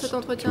at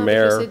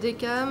Khmer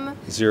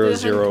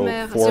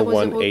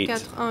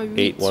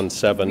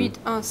 00418-817,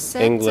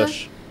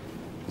 English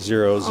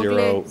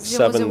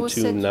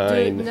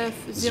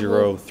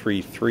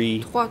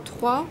 00729-033,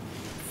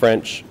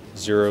 French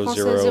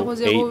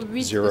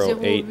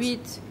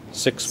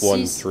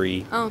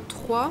 00808-613,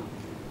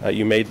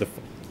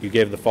 you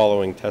gave the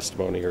following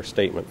testimony or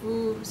statement.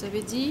 Vous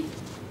avez dit,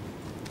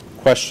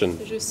 question,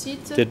 je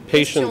cite, did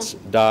patients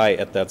die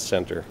at that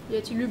center? Y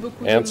a-t-il eu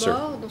beaucoup de Answer,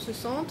 morts dans ce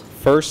centre?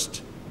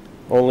 first,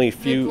 only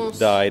few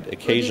died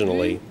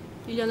occasionally,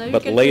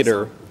 but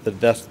later the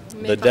death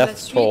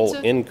toll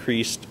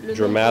increased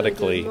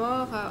dramatically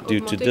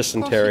due to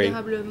dysentery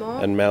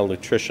and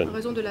malnutrition.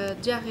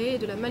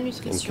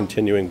 And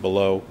continuing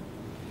below,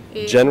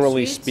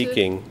 generally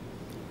speaking,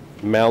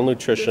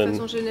 malnutrition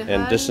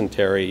and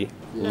dysentery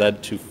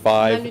led to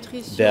 5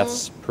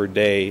 deaths per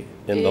day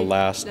in the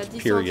last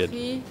period.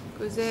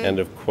 End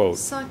of quote.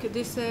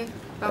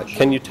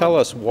 Can you tell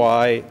us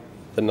why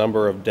the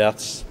number of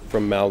deaths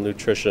from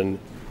malnutrition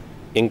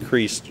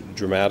increased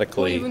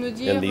dramatically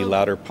in the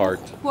latter part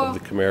of the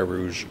Khmer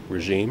Rouge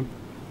regime?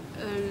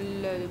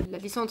 La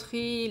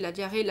dysenterie, la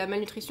diarrhée, la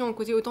malnutrition ont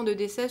causé autant de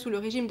décès sous le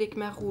régime des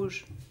Khmers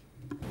rouges.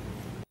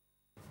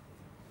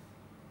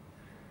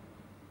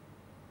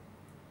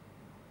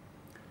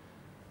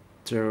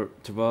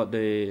 Toward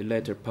the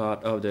later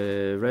part of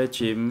the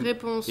regime,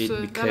 Réponse, it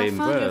became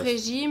worse.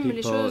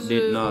 People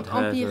did not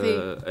have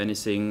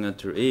anything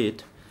to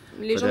eat.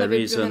 Les gens for that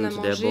n'avaient plus rien à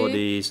reason, their manger.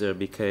 bodies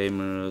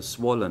became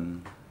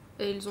swollen.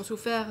 Et ils ont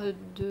souffert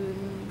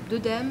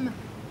d'œdème.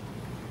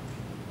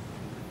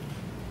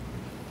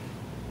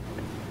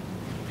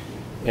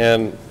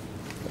 And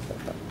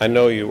I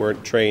know you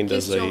weren't trained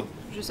as a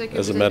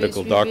Question.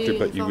 medical doctor,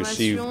 but you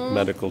received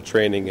medical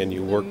training and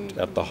you worked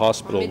at the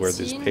hospital where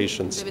these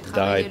patients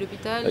died.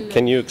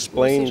 Can you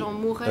explain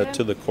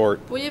to the court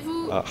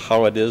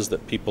how it is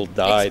that people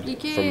died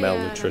from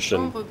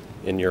malnutrition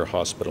in your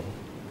hospital?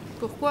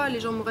 Pourquoi les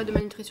gens mouraient de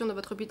malnutrition dans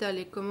votre hôpital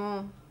et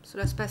comment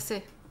cela se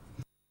passait?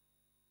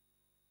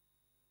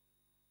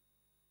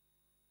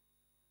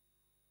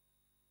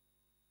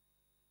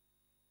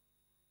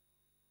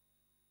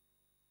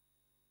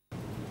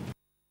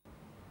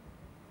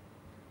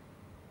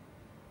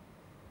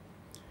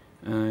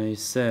 I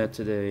said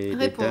they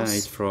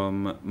died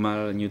from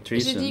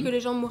malnutrition. J'ai dit que les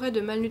gens mouraient de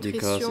Because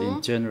malnutrition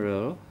in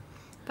general,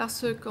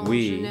 parce qu'en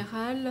we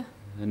général,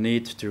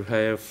 need to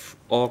have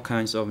all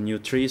kinds of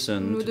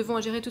nutrition nous devons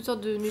ingérer toutes sortes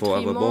de for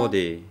our nutriments.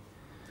 body.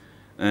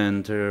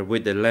 And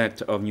with the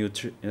lack of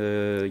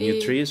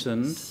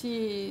nutrition,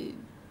 Si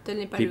tel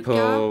n'est pas le cas,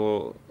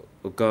 people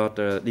got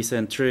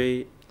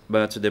dysentery,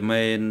 but the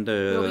main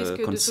risque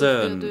de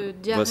concern souffrir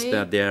de was diarrhée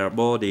that their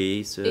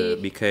bodies et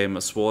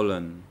became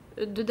swollen.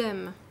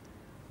 d'œdème.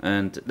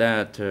 And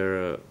that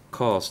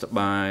caused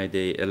by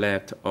the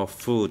lack of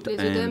food Les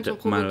œdèmes and sont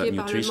provoqués par le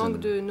malnutrition. manque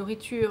de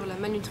nourriture, la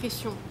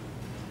malnutrition.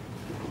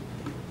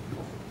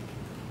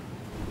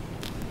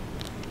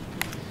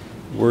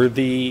 Were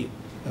the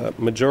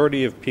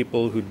majority of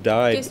people who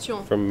died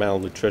Question. from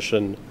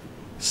malnutrition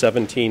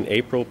 17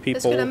 April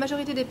Est-ce que la people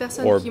majorité des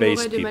personnes or qui base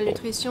mouraient de people?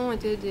 malnutrition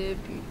étaient des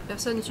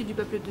personnes issues du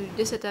peuple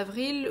des 7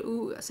 avril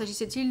ou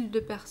s'agissait-il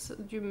de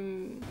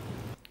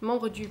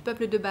membres du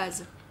peuple de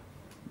base?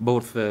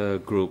 Both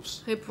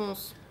groups.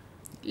 Réponse.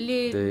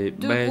 Les The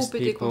deux base groupes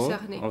étaient people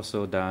concernés.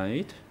 also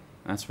died,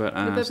 as well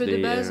Le as peuple de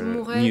base the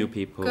mourait new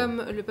people.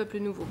 comme le peuple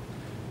nouveau.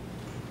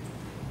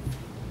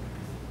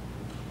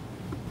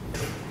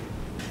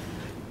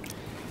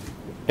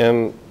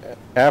 And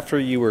after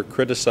you were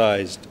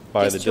criticized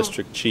by the Question.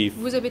 district chief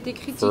Vous avez été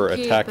for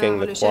critiqué attacking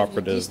par the le chef du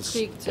cooperatives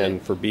district.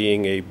 and for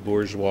being a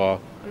bourgeois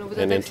Alors vous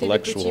and attaquez les petits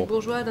intellectual,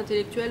 bourgeois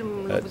d'intellectuels.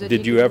 Vous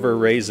did you ever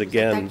raise vous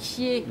again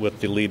attaquiez with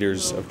the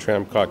leaders of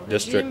Tramcock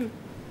District régime,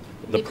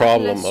 the et par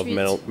la problem of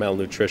suite,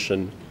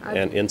 malnutrition and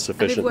avez-vous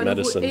insufficient à nouveau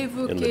medicine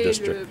in the évoqué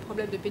district? le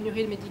problème de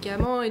pénurie de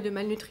médicaments et de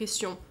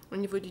malnutrition au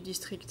niveau du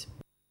district?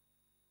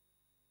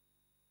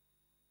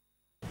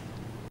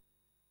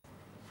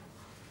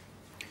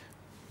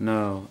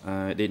 No,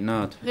 I did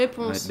not.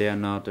 Réponse. I dare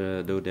not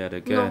do that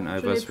again. Non, I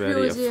je was n'ai plus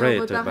very osé en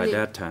afraid by reparler.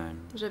 that time.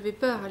 J'avais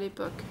peur à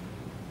l'époque.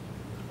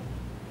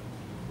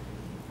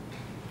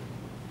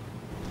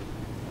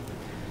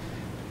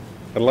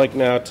 I'd like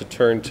now to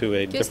turn to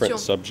a different Question.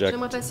 subject,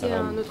 J'aimerais passer à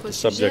un autre the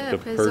sujet subject à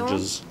of présent.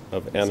 purges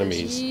of Il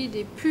enemies. s'agit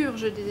des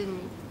purges des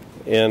ennemis.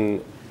 In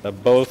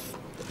both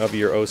of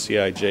your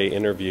OCIJ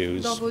interviews,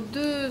 Dans vos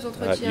deux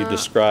entretiens you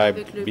described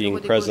avec le being bureau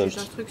des cours present juge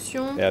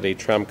d'instruction, at a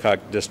Tramcock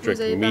vous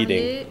district avez meeting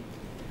parlé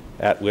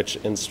at which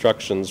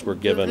instructions were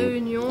de given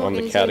réunions on the organisées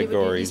au niveau du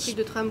categories district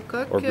de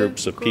Tramcock, or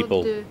groups of au cours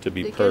people to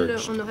be desquelles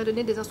purged. on aurait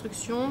donné des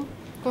instructions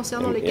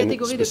concernant les In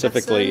catégories de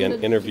specifically in personnes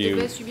qui interview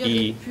devaient subir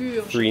des purges.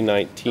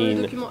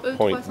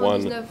 Dans le document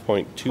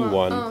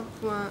E319.1.21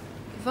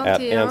 at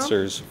E319.1.21,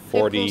 answers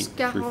 40 réponses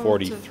through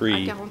 40 à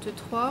 43,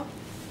 43,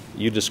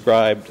 you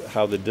described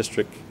how the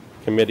district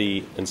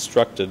committee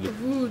instructed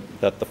vous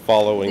that the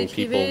following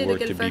people décrivez de were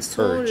to quelle be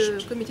façon le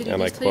purged, comité du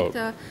and I district quote,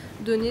 a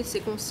donné ses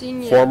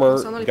consignes former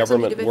concernant les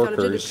personnes qui government devaient faire l'objet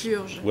de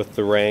workers purges. with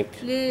the rank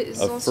Les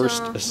of anciens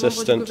first membres du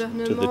assistant to the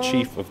gouvernement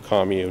chief of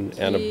commune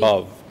and qui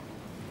above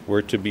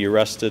were to be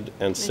arrested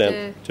and étaient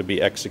sent to be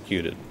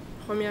executed.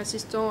 premier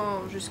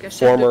assistant jusqu'à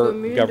chef de Former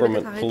commune devaient government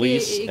être arrêtés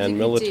police et and exécutés.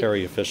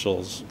 military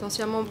officials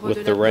D'anciens membres with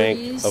de the la rank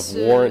police, of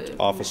warrant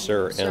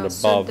officer d'anciens and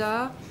above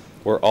soldats,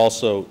 were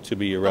also to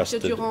be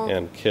arrested du rang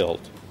and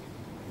killed.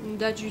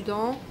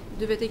 d'adjudants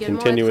devaient également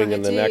Continuing être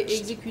in the arrêtés et next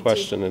exécutés.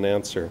 question and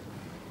answer.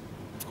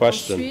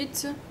 Question.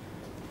 Ensuite,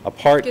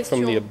 Apart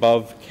from the question.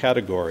 above en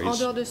categories,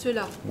 dehors de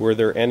cela, were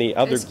there any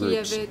other Est-ce qu'il y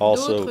groups avait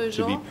also d'autres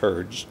to be gens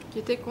purged? qui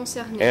étaient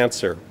concernés.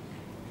 Answer.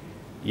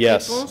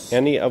 Yes, Réponse.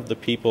 any of the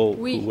people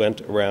Oui. who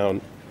went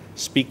around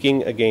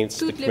speaking against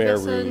the Toutes les Khmer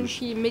personnes Rouge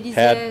qui médisaient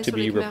had to sur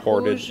les be Khmer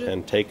reported Rouges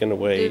and taken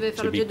away devaient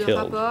faire to be l'objet de killed.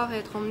 rapports et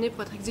être emmenés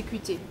pour être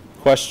exécutés.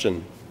 Question.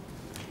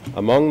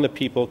 Among the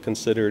people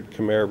considered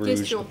Khmer Rouge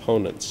Question.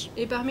 opponents,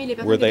 Et parmi les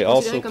personnes were qui they étaient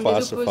also considérées comme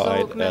des opposants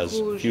classified au Khmer as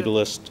Rouge,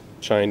 feudalist,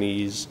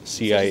 Chinese,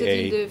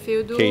 s'agissait-il CIA, de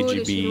féodaux, des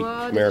KGB,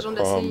 Chinois, des Khmer agents de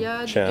la Krom,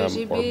 CIA, du Cham,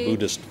 KGB, or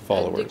Buddhist des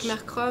followers?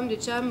 Khmer Krom, des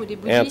Cham ou des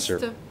Answer.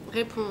 bouddhistes?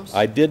 Réponse.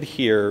 I did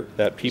hear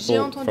that J'ai people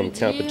entendu from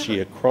dire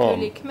Kampuchea que Krom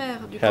les Khmer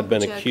du had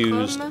been Kampuchea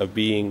accused Krom of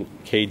being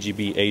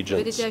KGB avaient agents,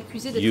 été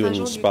accusés d'être UN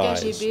agents du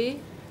spies. KGB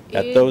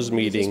At et those des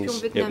espions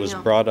meetings, it was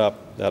vietnamiens. brought up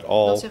that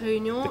all Dans ces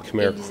réunions, the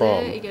Khmer il disait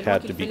Krom également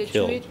had qu'il to be fallait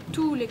tuer killed.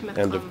 tous les Khmer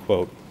End Krom. of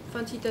quote.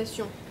 Fin de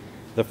citation.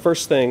 The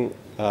first thing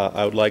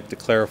I would like to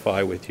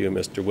clarify with you,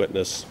 Mr.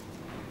 Witness,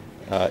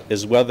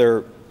 is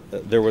whether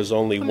there was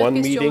only Première one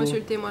question, meeting monsieur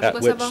le témoin. Je at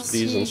dois which savoir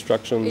these si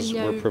instructions il n'y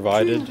a were eu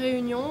provided, qu'une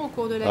réunion au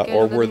cours de laquelle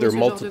or on a were donné there ce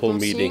genre de multiple consignes,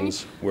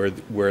 meetings where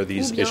ou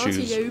these bien s'il y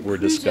issues a eu were plusieurs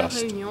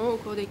discussed? réunions au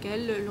cours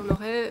desquelles l'on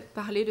aurait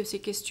parlé de ces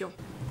questions.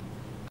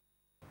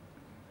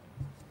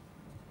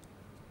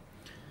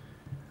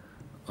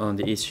 On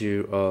the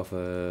issue of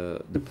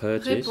the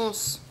purchase,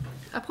 Réponse.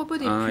 À propos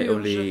des I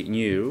only purges,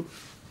 knew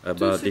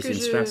about ce this que je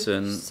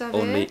instruction savais,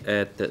 only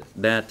at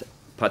that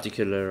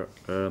particular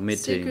c'est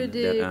meeting que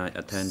that I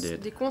attended.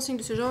 des consignes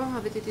de ce genre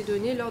avaient été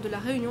données lors de la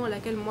réunion à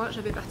laquelle moi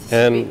j'avais participé.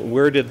 And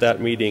where did that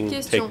meeting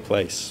Question. take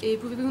place? Et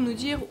pouvez-vous nous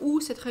dire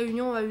où cette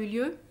réunion a eu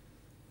lieu?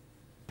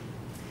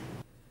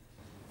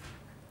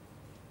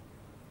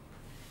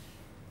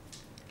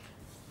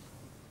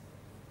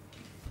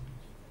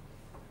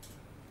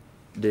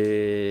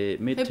 The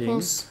meeting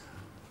Réponse.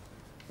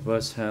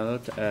 was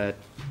held at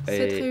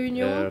Cette a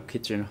réunion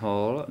kitchen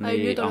hall a eu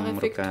lieu near dans le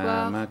Angkroka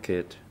réfectoire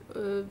Market.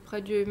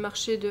 Près du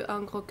marché de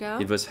Angkroka,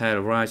 It was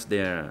held right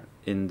there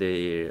in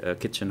the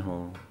kitchen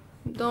hall.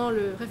 dans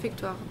le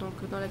réfectoire, donc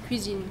dans la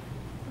cuisine,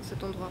 à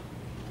cet endroit.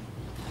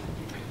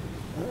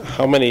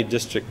 How many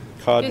district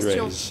cadres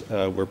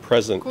Question. were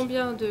present,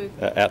 Combien de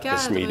at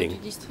this cadres meeting? du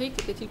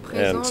district étaient-ils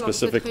présents and lors de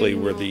cette specifically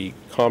were réunion?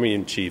 the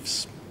commune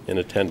chiefs in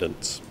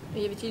attendance?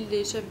 Et y avait-il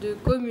des chefs de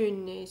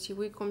commune? Et si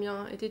oui,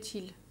 combien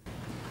étaient-ils?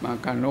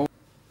 Makano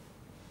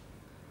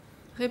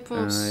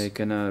Réponse. I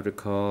cannot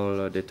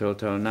recall the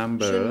total Je ne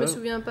number. me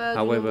souviens pas du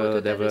nombre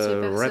However, there total de ces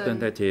were personnes.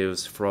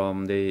 representatives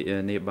from the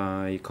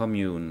nearby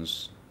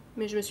communes.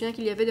 Mais je me souviens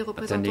qu'il y avait des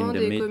représentants Attending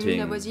the des communes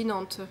meeting.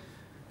 avoisinantes.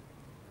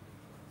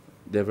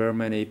 There were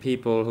many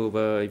people who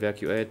were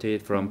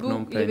evacuated from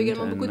Phnom Il y avait Penh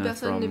également beaucoup de and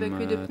personnes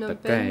évacuées de from Phnom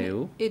Penh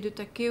Takeo. et de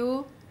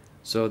Takeo.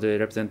 So the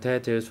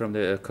representatives from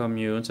the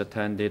communes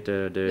attended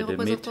Les the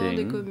représentants des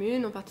meeting,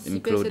 communes ont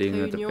participé à cette including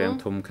the réunion, Pang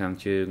Thum Khang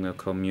Cheung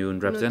commune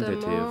representative.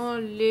 notamment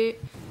les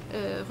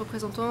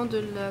représentants de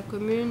la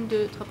commune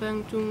de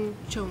Trapang Tung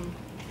Chong.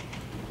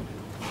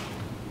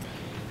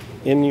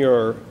 In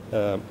your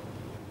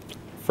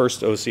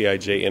first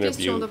OCIJ Question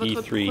interview, dans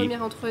votre premier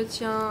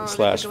entretien avec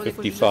la Bureau des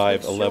juges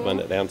E3/5511 d'instruction,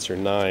 at answer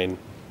 9,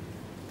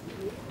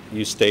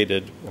 you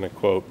stated, and I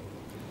quote,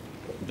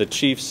 "The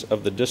chiefs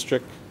of the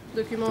district,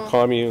 the document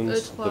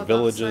communes, E3 the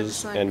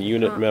villages, and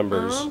unit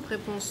members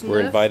réponse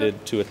were 9. invited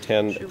to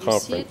attend Je a vous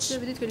conference. cite,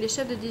 vous dites que les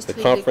chefs de The district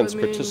des conference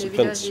communes, des villages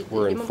participants et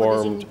were les membres des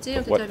informed unités ont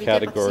of été what invités à participer à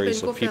categories une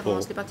of people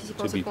conférence. Les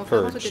participants à to cette be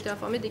conférence ont purged." été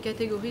informés des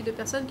catégories de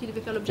personnes qui devaient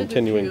faire l'objet de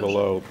Continuing purges.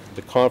 below,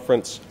 the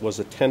conference was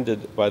attended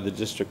by the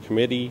district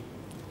committee.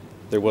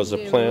 There was a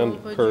Les planned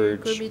membres du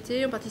purge.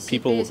 comité ont participé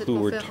People à cette who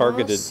were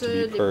targeted conférence. to be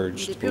Des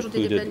purged purges ont été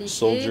included planifiées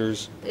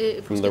soldiers et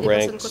pour from ce qui the est des personnes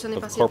ranks concernées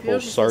of par ces corporal,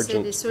 purges, il s'agissait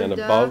des sergeant, and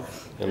soldats above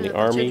in à the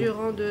partir army, du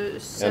rang de and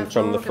sergent,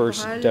 from the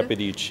first caporal,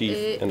 deputy chief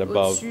et and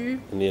above au-dessus,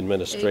 in the et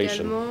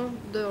administration. également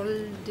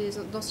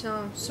d'anciens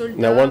soldats.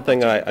 Now, one à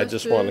thing partir du I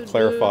just poste want to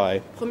clarify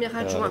de premier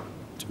adjoint.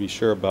 to be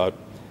sure about,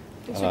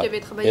 Ceux qui avaient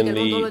travaillé in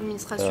également dans the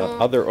l'administration,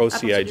 other à partir du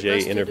poste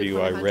OCIJ de interview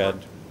premier I read,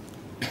 adjoint.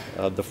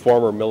 the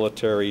former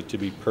military to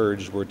be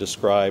purged were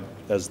described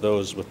as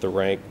those with the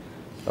rank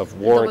of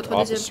Dans warrant votre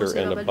deuxième officer procès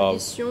and verbal above,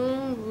 d'audition,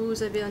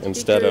 vous avez indiqué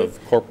instead que of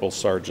corporal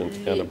sergeant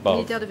and les above.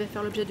 militaires devaient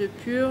faire l'objet de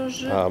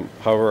purges.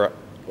 However,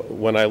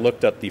 when I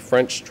looked at the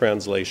French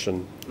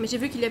translation, Mais j'ai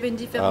vu qu'il y avait une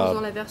différence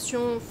dans la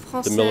version the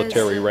française.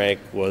 military rank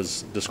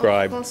was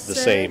described the français,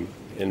 same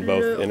in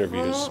both le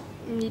interviews, rang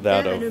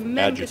that militaire est of le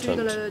même que celui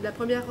dans adjutant. la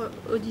première du And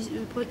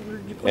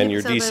premier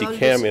your procès DC verbal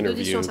Cam d'audition,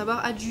 interview à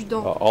savoir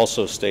adjudant.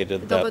 Also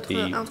stated Dans that votre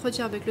the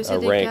entretien avec le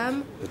rank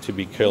CDCAM, to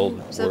be killed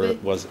vous avez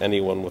was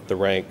anyone with the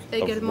rank of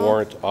également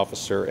warrant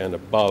officer and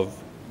above,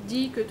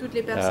 dit que toutes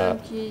les personnes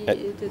qui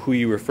étaient who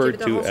you referred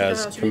qui avaient un to rang supérieur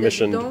as à celui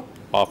commissioned d'adjudant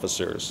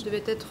officers.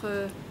 devaient être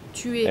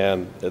tuées.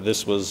 And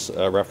this was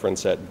a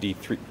reference at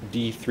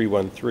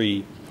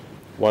D313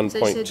 Il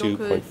s'agissait donc du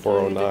document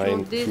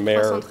 1.2.409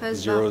 Khmer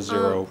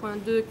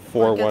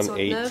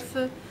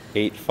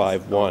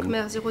 00418851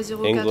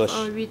 Khmer English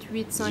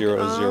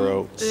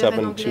 00418851,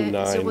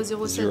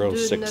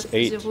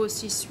 007299068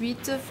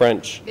 00729068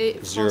 French et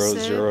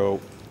français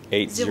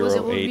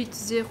 00808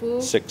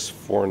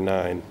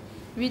 649.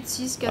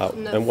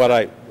 8649. And what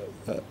I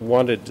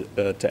wanted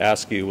to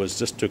ask you was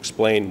just to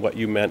explain what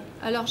you meant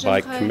Alors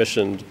by j'aimerais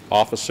commissioned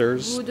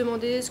officers, vous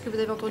demander ce que vous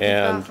avez entendu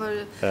and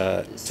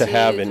par to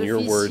have, ces in your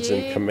words in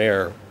officiers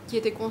Khmer, qui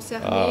étaient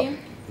concernés.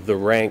 the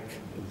rank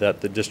that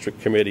the district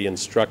committee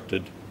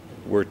instructed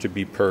were to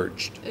be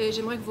purged. Et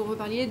j'aimerais que vous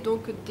reparliez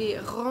donc des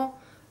rangs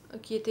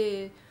qui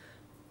étaient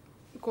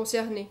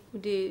concernés, ou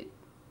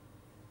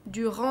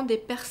du rang des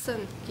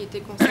personnes qui étaient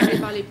concernées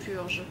par les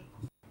purges.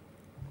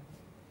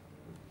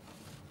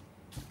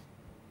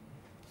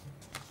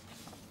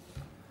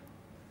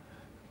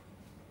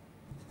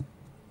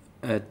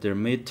 At the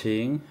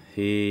meeting,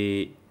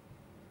 he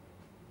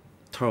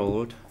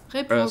told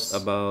Réponse. us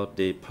about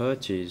the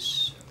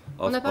purchase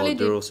On of a parlé all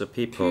des those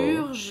people,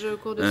 purges au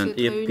cours de and cette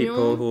if people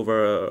réunion. who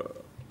were,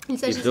 Il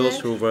if those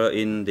s'agissait who were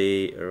in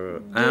the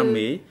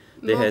army,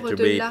 they had to membres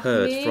de be l'armée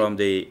purged from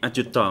the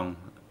adjutant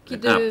qui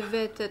and up.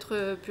 devaient être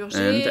And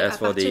purgés à as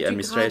for the partir du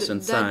administration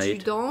grade side,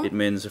 d'adjudant. it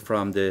means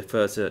from the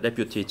first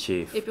deputy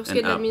chief Et pour ce qui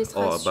est and de up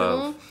or l'administration,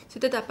 above.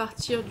 c'était à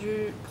partir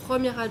du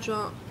premier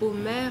adjoint au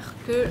maire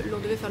que l'on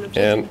devait faire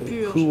l'objet And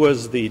d'une purge. who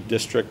was the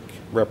district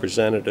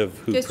representative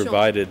who Question.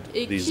 provided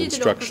Et these qui était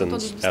le représentant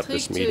instructions du at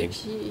this district meeting?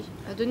 qui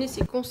a donné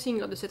ces consignes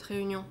lors de cette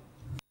réunion?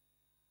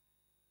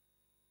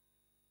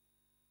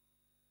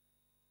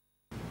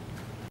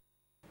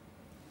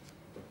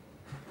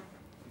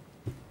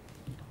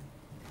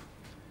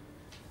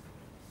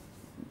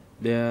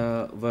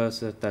 There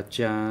was a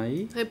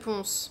Tachai.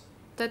 Réponse.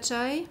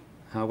 Tachai.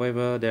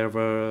 However, there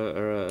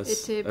were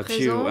Était a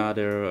few présent.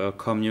 other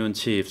commune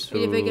chiefs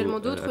Il y avait who également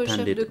d'autres chefs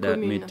de attended that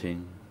commune.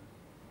 meeting.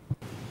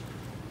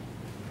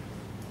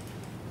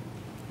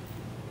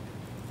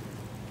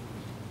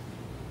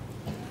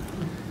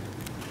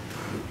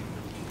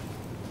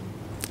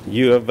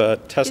 You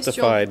have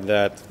testified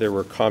that there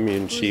were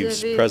commune Vous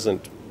chiefs avez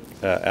present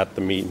at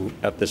this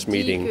Dit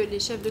meeting, que les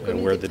chefs de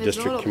commune where étaient the présents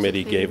district lors de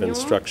committee cette gave réunion,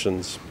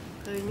 instructions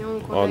réunion au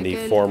cours on de the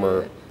laquelle,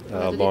 former on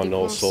a donné Law des No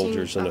consignes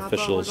soldiers and par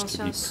rapport aux officials to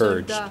anciens be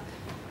purged. soldats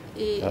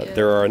et,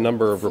 There are a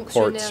number of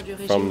fonctionnaires reports du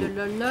régime from de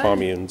Riel Non.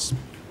 communes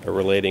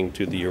relating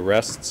to the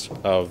arrests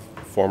of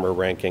former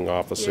ranking Il y a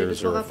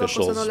officers d'autres or rapports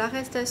concernant officials.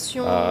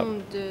 l'arrestation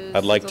de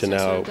I'd like ces to anciens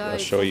now soldats et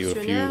show you a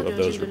few fonctionnaires of du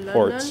those régime de Riel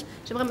reports. Non.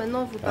 J'aimerais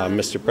maintenant vous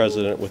Mr.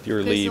 President, with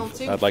your leave,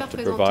 I'd like to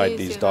provide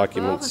these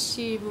documents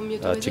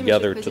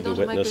together to the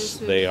witness.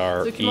 They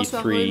are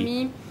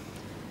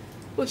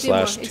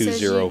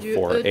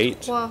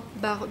E3/2048,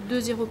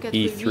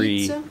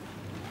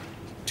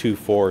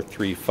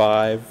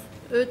 E3/2435,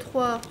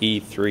 E3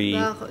 E3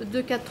 barre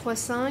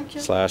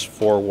 2435 slash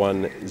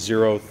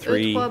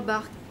 4103 E3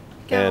 barre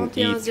and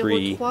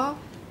 4103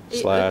 et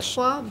slash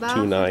E3 barre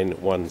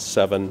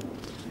 2917.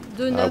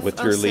 With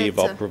your leave,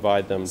 I'll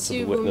provide them to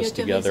the witness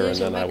together, and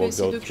then I will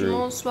go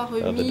through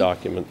the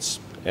documents.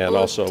 And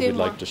also, we'd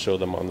like to show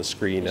them on the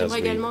screen as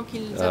we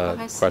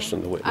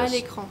question the à witness.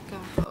 l'écran, car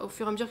au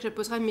fur et à mesure que je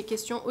poserai mes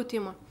questions aux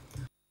témoins.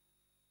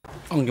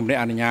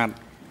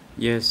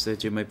 Yes,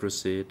 you may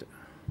proceed.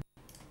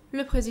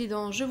 Le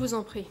président, je vous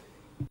en prie.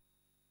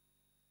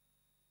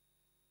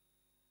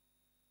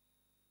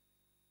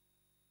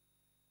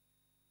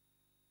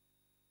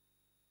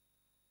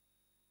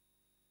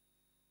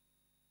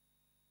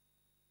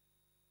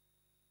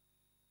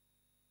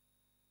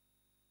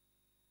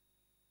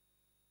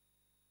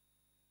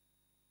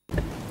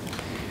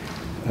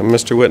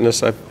 Mr.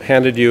 Witness, I've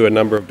handed you a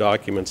number of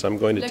documents. I'm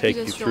going to take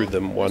you through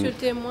them one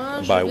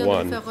by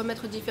one.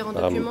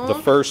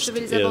 The first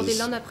is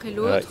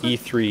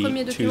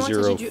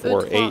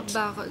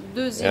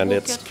E32048, and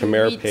it's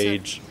Khmer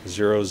page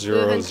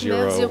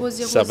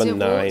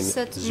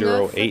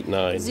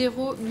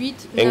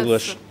 0007989,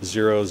 English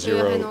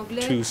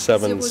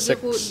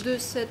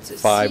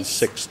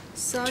 0027656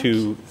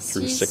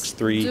 through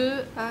 63,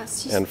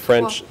 and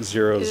French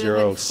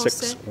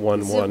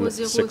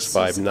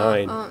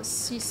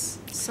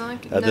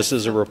 0061165. This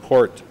is a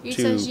report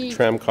to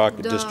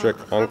Tramcock District,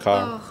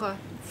 Angkor,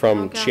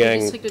 from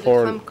Chiang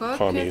Torn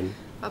Commune,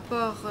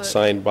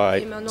 signed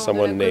by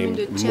someone named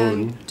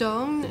Moon,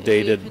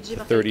 dated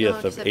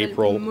 30th of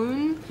April,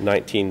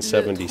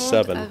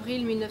 1977,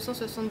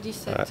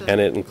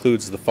 and it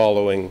includes the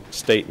following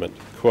statement,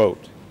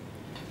 quote,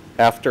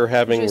 "After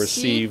having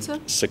received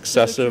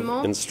successive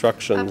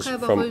instructions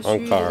from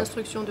Angkor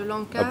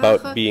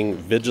about being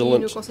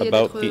vigilant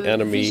about the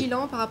enemy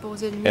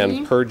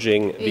and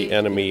purging the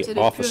enemy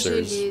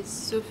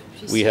officers,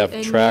 we have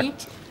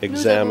tracked,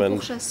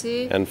 examined,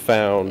 and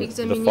found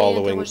the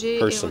following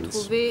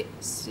persons."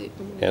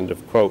 End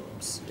of quote.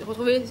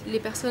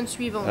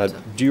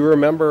 Do you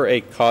remember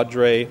a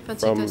cadre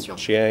from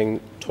Chiang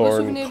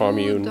Torn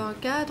Commune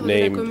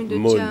named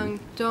Moon?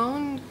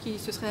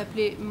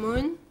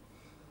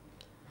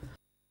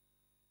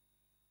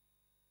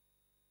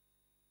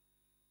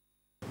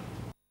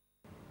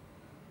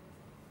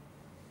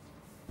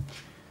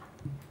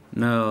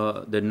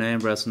 No, the name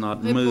was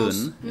not Réponse.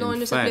 Moon. Non, il In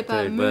ne fact, s'appelait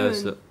pas it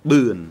was Moon.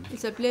 Boon. Il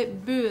s'appelait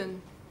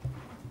Buen.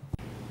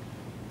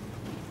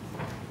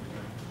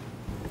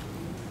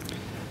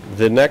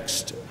 The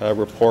next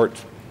report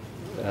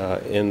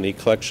in the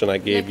collection I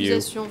gave you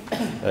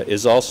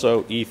is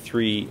also Le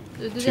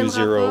deuxième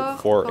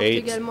rapport porte E3048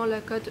 également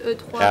la cote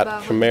E3 at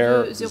barre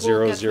Khmer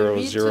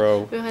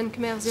 2088, Euren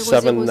Khmer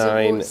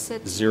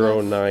 0079091,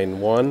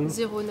 091,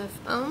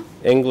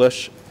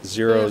 English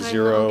Euren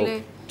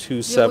anglais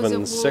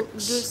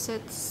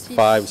 002765564,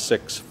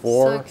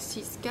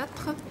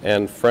 564,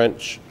 and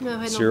French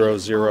Euren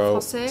anglais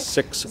en français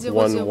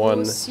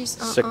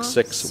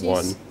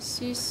 006116661.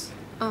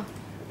 661.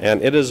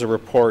 And it is a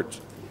report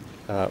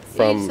Il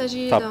from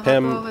s'agit d'un rapport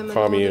Tapem émanant de la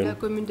commune,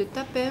 commune de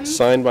Tapem,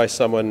 signed by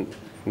someone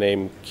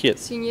named Kit,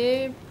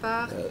 signé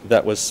par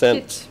that was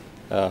sent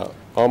Kit.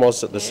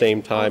 almost at the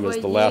same time as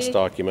the last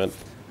document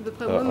à peu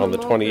près au même on the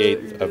moment que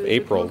 28th of le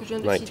April, document que je viens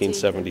de citer,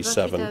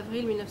 1977. 28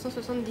 avril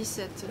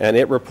 1977. And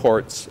it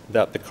reports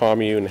that the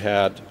commune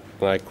had,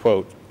 and I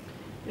quote,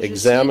 Je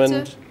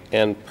examined cite,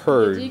 and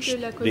purged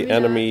la the commune a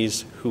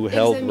enemies who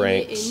held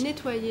examiné ranks et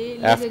nettoyé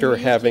les after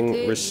ennemis qui having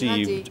étaient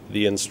received gradés.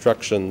 the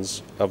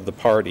instructions of the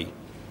party.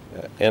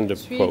 End of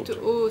Suite quote.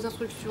 aux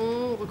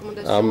instructions, aux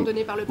recommandations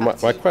données par le My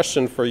parti.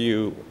 question for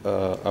you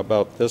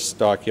about this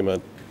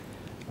document,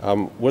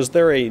 was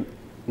there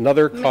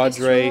another Ma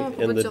question cadre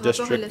pour in votre the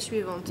rapport est la district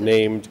suivante.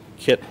 named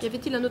Kit, Y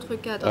avait-il un autre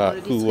cadre dans le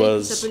who district qui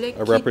was s'appelait a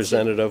Kit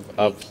representative et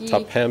of qui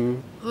Tapem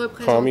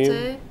représentait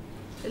commune,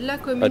 la a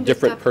commune de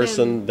different Tapem?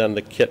 person than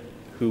the Kit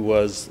who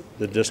was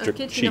the Un district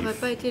Kit qui chief? n'aurait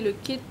pas été le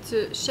Kit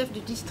chef du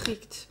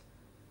district.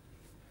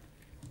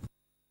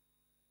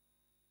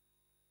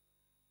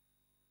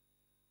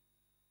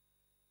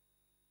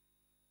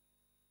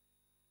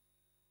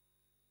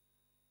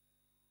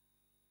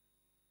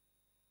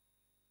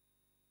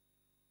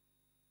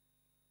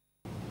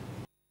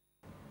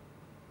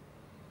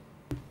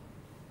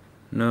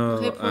 No,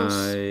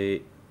 Réponse.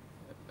 I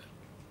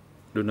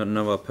do not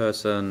know a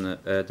person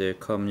at the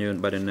commune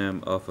by the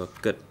name of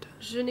Kut.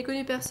 Je n'ai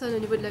connu personne au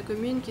niveau de la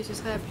commune qui se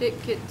serait appelé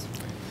Kit.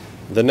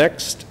 The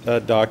next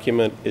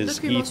document is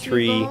Document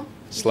suivant,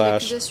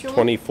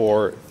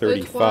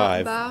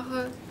 E3/2435,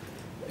 E3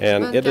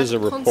 and it is a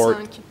report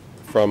 2435.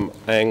 from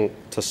Ang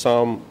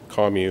Tassam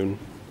commune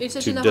Il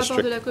s'agit to d'un rapport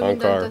de District la commune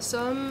Angkor,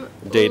 d'Antassom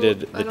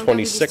dated à the l'Angkor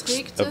du 26th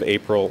district, of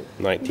April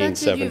daté du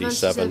 26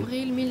 1977,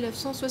 avril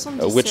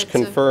 1977, which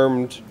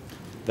confirmed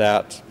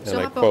that, Ce and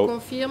I rapport quote,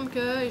 confirme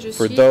que, et je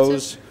for cite,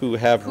 those who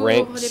have pour les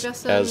ranks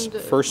personnes as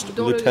first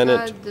dont le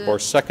lieutenant grade or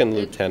second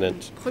est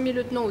lieutenant, premier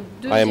lieutenant ou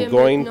I am deuxième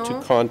going to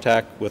lieutenant,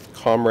 contact with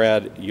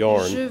Comrade je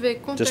Yorn, vais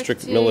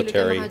District contacter le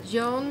Military, camarade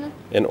Yorn,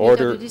 in militaire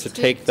order du to district,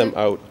 take them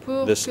out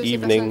pour this que ces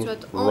evening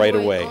personnes soient right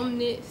away.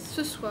 emmenées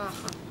ce soir.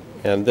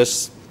 And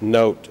this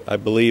note, I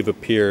believe,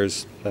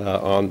 appears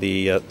on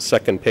the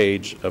second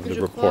page of the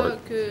Je report. crois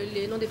que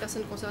les noms des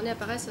personnes concernées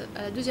apparaissent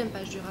à la deuxième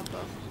page du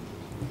rapport.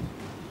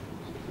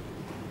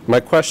 My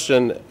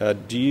question,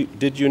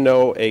 did you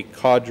know a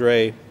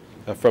cadre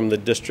from the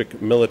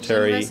district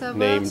military J'aimerais savoir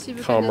named si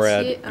vous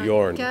Comrade connaissiez un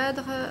Yorn?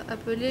 cadre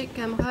appelé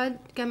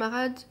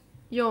camarade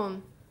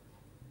Yorn.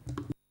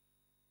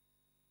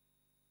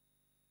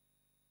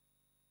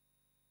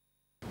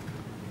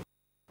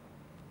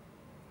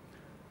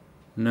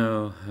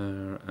 No,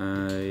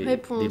 I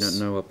Réponse. did not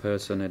know a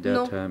person at that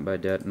Non. time by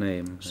that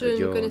name. Je ne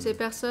John. connaissais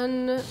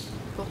personne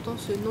portant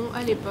ce nom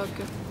à l'époque.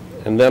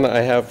 And then I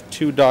have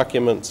two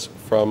documents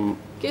from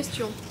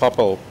Question.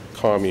 Popple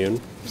Commune.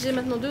 J'ai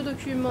maintenant deux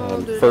documents de la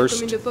commune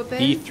First, de Popel.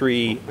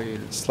 E3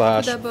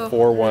 Tout d'abord,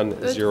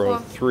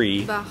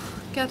 /4103 bar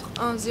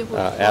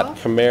 4103 at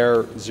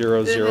Khmer Khmer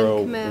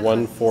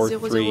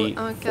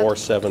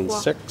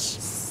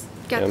 0014347.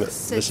 And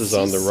this is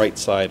on the right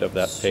side of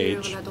that sur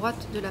page. la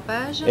droite de la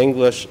page.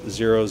 English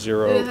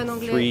ERN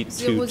anglais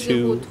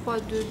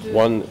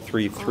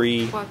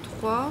 00322-133,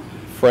 00333,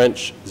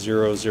 French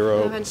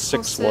ERN français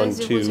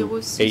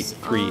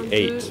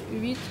 00612-838.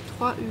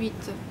 838.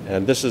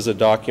 And this is a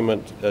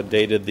document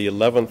dated the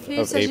 11th Et il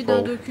of s'agit d'un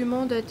April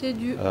document daté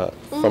du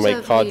 11 from a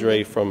cadre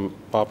avril, from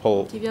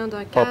Popple qui vient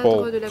d'un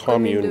cadre de la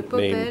commune de Commune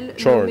Popel named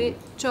Chorn, nommé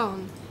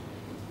Chorn.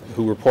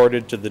 who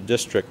reported to the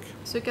district,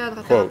 Ce cadre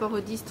a fait quote, rapport au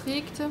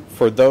district.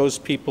 for those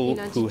people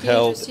Il who indiquait,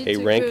 held je cite, a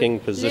que ranking les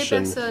position,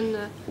 personnes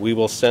we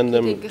will send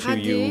them étaient to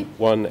gradées you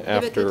one devaient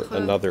after être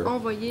another.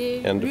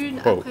 envoyées End of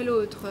l'une quote. après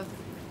l'autre.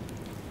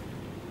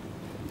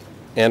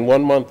 And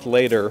 1 month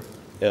later,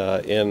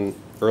 in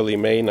early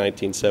May Fin de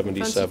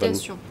 1977,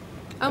 citation.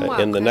 Un mois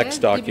in the après,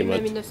 next début mai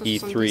document,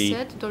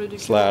 1977, dans le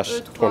document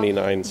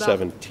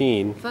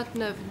E3/2917,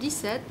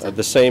 E3/2917,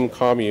 the same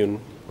commune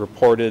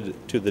reported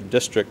to the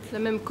district la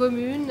même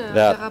commune fait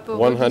that rapport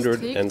au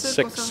district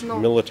 106 concernant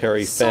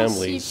military 106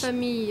 families,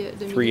 familles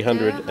de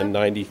militaires,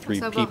 393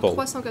 à savoir people,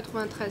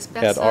 393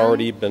 had personnes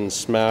already been qui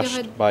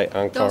smashed by auraient d'ores et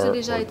Ankar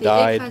déjà or été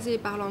died, écrasées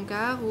par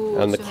l'Ankar ou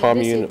and the seraient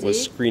commune was décédées.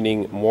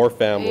 screening more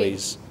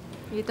families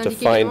Il est to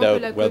indiqué find également que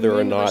out la whether or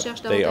commune not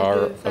recherche they davantage are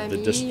de of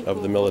familles the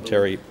pour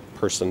military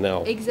personnel.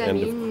 End of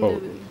examine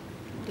quote.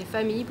 des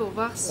familles pour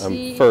voir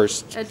si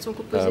First, elles sont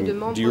composées de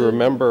membres do you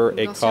remember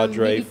a d'anciens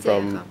cadre militaires.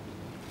 from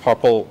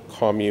Popple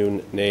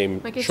Commune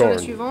named Ma question est la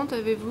Chorn? suivante.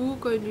 Avez-vous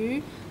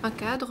connu un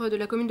cadre de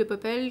la commune de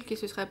Popel qui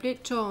se serait appelé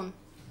Chorn?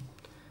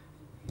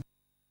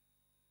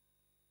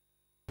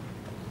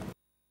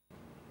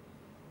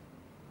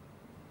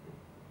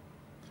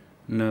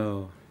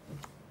 No,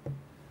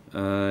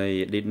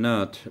 I did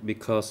not,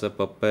 because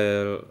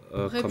Popel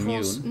Réponse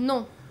commune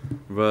non.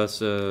 was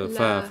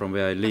far from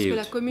where I Parce que la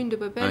lived. commune de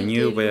Popel I était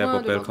knew where loin de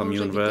Popel l'endroit où commune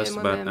j'habitais was,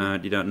 but moi-même. I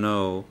did not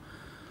know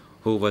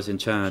who was in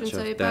Je charge ne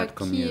savais of pas that qui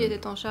commune.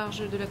 était en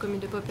charge de la commune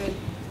de Popel.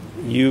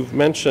 You've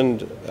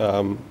mentioned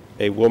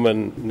a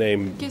woman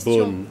named Question.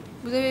 Bun,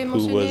 Vous avez who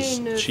mentionné was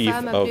une chief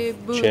femme of appelée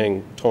Bun,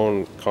 Chang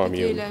Ton qui était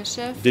Commune. la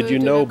chef Did you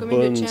de know la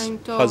commune de Bun's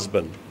Changtor.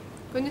 husband?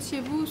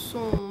 Connaissiez-vous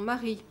son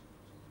mari?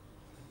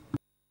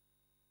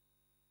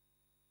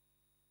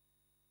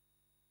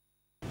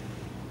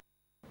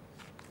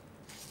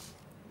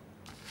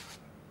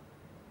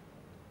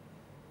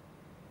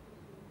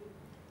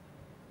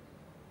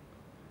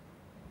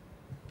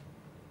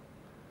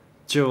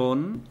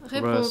 John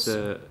Réponse.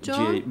 was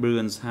John J.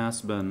 Bun's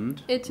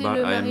husband, était but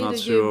le I am mari not de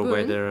J. sure Bun.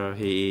 whether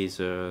he is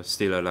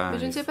still Mais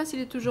je ne sais alive. pas s'il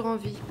est toujours en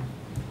vie.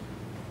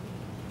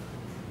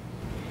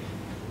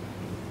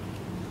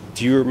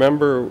 Do you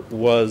remember,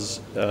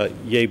 was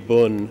Ye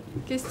Bun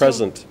Question.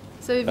 present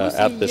Savez-vous si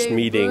at this Ye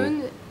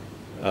meeting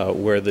Bun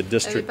where the avait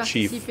district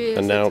chief participé à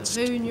cette announced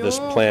réunion this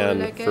pour plan for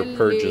laquelle les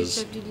purges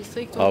chefs du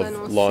district ont of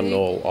annoncé Lon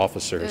Nol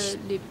officers?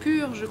 les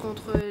purges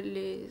contre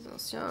les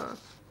anciens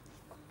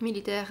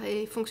militaires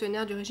et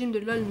fonctionnaires du régime de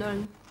Lon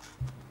Non?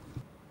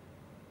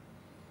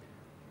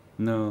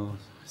 No,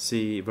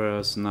 she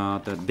was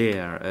not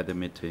there at the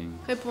meeting.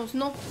 Réponse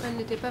non, elle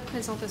n'était pas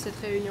présente à cette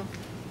réunion.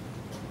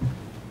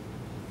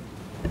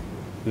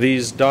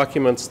 These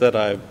documents that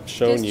I've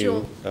shown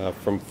you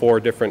from 4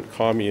 different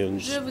communes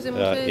Je vous ai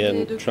montré des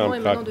in documents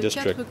émanant Tramcock de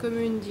District 4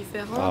 communes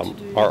différentes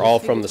du are all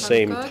district from de the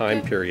same Tramcock.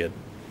 time period,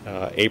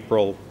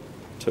 April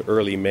to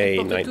early May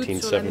Elles portent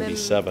toutes sur la même-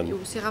 1977. ou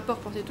ces rapports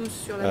portaient tous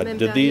sur la même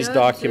Did these période.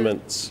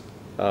 documents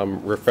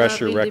refresh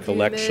your Avril, début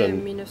mai recollection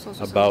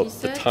 1977. about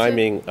the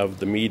timing of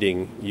the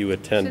meeting you Ces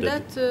attended,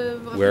 dates where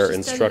rafraîchissent-elles la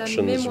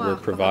instructions mémoire were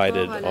par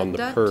provided rapport à la on the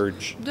date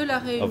purge de la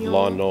of réunion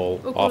Lon Nol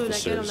au cours de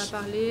laquelle on a officers?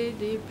 parlé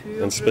des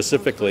purges And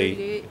specifically,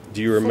 contre les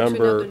do you fonctionnaires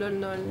remember de Lon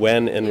Nol.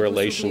 when, Et in vous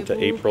relation to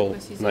souvenez-vous April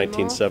précisément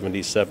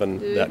 1977,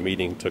 de- that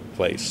meeting took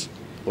place?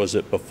 Was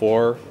it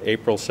before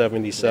April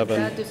 77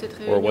 La date de cette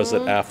or was it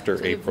réunion, after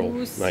savez-vous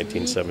April si elle a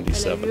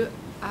 1977? lieu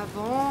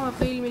avant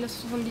avril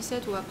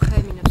 1977 ou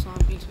après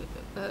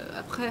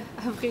après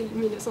avril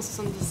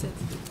 1977?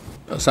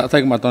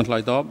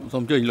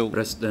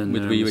 President,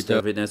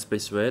 Mr. Witness,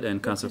 please wait, and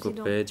Council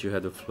Président. Coupé, you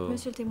have the floor.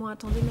 Monsieur le témoin,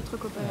 attendez, Maître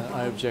Coppa.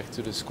 I object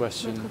to this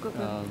question. Maître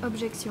Coppa,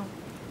 objection.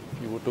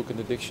 You would look in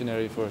the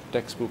dictionary for a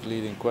textbook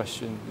leading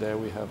question. There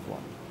we have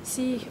one.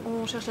 Si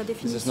on cherche la is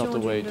définition not the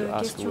way d'une to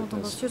ask a question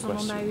witness tendancieuse, on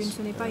en a une. questions.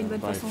 Ce n'est pas une bonne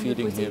By façon de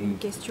feeding poser him, une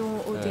question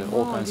au all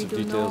témoin en kinds lui of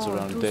details donnant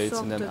around toutes dates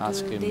sortes and then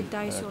ask de him,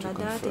 détails sur to la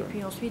date et confirm.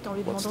 puis ensuite en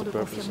lui What's demandant the de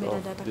purpose confirmer la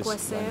of date. À this quoi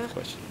line of sert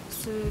questions?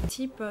 ce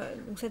type,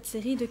 donc cette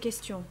série de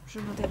questions? Je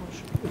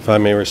m'interroge. If I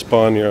may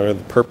respond, Your Honor,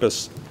 the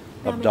purpose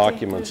of Permettez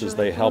documents que is je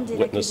they help réponde.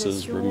 witnesses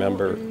L'accusation,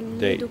 remember les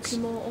dates.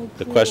 documents ont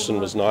The pour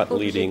question was not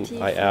leading.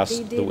 objectif I asked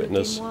d'aider the le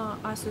witness témoin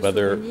à se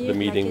whether souvenir. the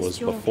meeting La was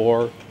question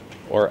before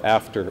or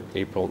after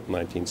April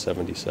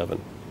 1977.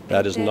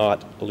 That is était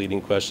not a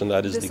leading question.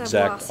 That is de the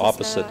savoir exact si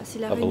opposite si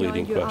la of a réunion a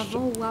leading lieu question.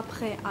 avant ou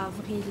après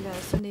avril.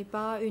 Ce n'est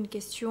pas une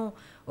question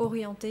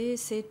orientée,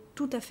 c'est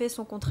tout à fait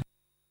son contraire.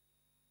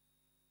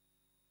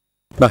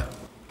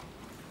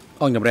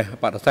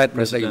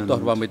 President,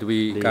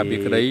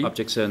 the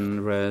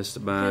objection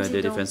raised by the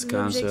Président, Defense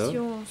Council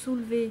l'objection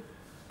soulevée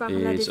par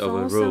la is défense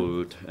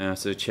overruled,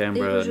 as the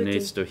chamber rejetée.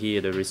 needs to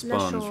hear the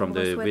response from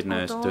the souhaite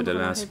witness to the entendre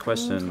la last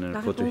réponse- question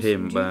la put to réponse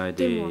him du by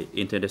témoin. the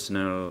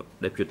international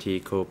deputy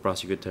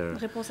co-prosecutor.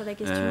 réponse à la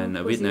question And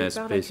posée witness,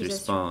 par please l'accusation.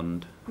 respond.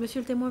 Monsieur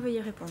le témoin,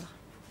 veuillez répondre.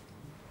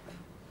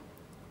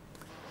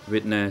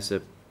 Witness,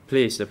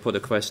 please put the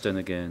question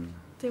again.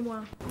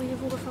 Témoin,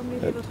 pourriez-vous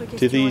reformuler votre Do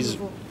question à these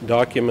nouveau?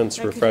 documents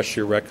refresh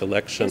your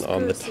recollection Est-ce on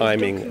que the ces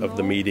timing of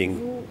the documents meeting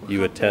vous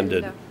you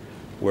attended, rappellent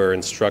where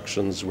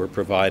instructions were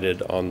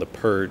provided on the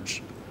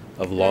purge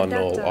of la law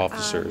date no à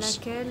officers?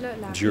 laquelle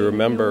la Do you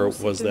remember, réunion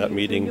s'est was that tenue,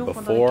 meeting réunion pendant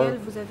before laquelle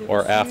vous avez or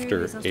reçu after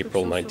les instructions April sur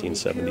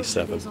les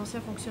 1977? purges des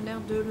anciens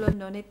fonctionnaires de Riel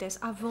Non? Était-ce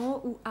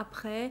avant ou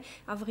après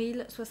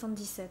avril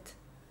 77?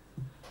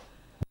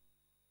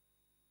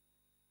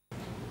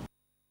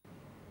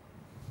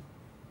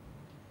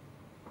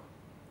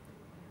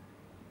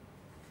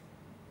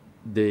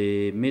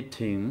 The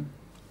meeting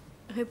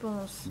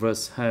Réponse.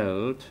 was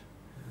held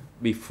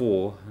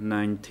before La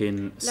réponse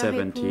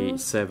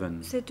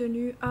 1977. s'est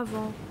tenue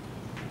avant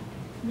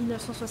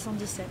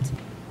 1977.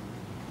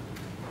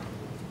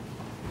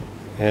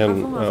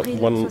 And Avant avril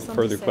one 77.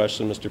 further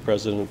question, Mr.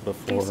 President,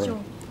 before Question.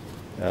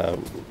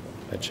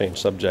 I change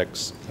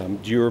subjects.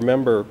 Do you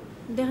remember,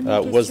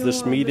 Dernière was question, this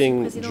Monsieur le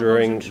meeting Président,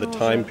 during je the change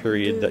time de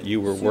period that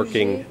you were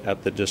working sujet.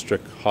 at the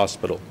district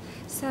hospital?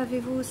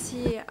 Savez-vous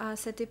si à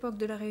cette époque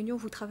de la réunion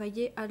vous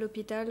travaillez à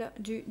l'hôpital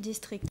du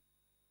district?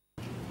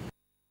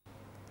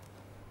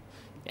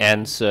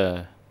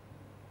 Answer.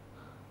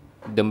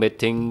 The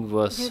meeting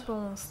was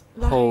Réponse.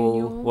 La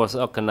réunion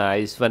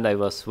organized when I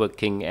was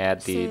working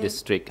at the C'est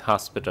district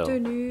hospital.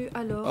 tenue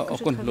alors que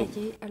je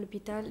travaillais à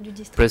l'hôpital du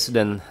district.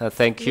 President,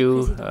 thank Le you,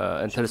 Président, je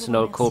vous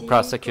International remercie,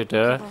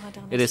 Co-Prosecutor.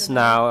 procureur It is international.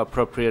 now Le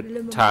appropriate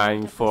moment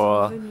time est à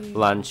for présent venu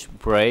lunch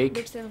break,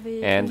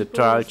 d'observer and une the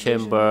trial pause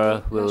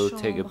chamber déjeuner. will La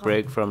take a chambre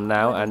break from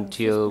now va donc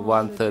until suspendre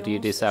 1:30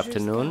 l'audience this jusqu'à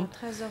afternoon.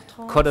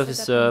 13h30 Court cet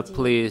officer, après-midi.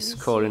 please L'huissier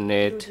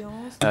coordinate de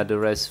l'audience, the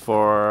rest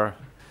for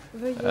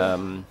veuillez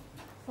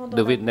pendant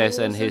the la witness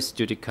and pause his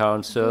duty vous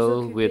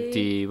counsel with occuper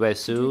the du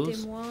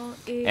vessels, témoin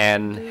et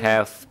and de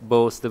have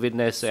both the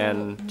witness son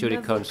and duty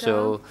avocat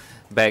counsel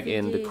back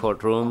in the veiller en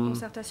courtroom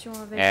concertation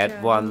avec at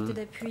l'unité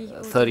d'appui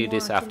au 1:30 témoin this qu'il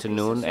puisse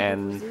afternoon, se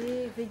and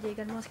reposer. Veillez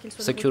également à ce qu'il soit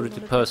de security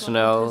retour dans le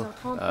personnel,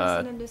 territoire à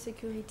 13h30. Personnel de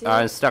sécurité, are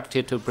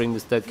instructed to bring Mr.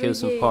 veuillez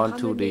Kilsenpon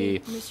to ramener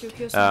the Monsieur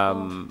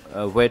Kilsenpon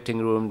waiting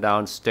room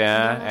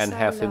downstairs dans la and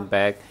have salle him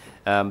back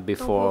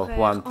before temporaire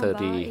en bas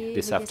 1:30 et this veillez à ce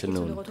qu'il soit de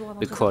afternoon. retour avant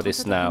The court 13h30 is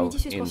cet now après-midi.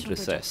 in Suspension peut-être.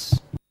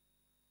 recess.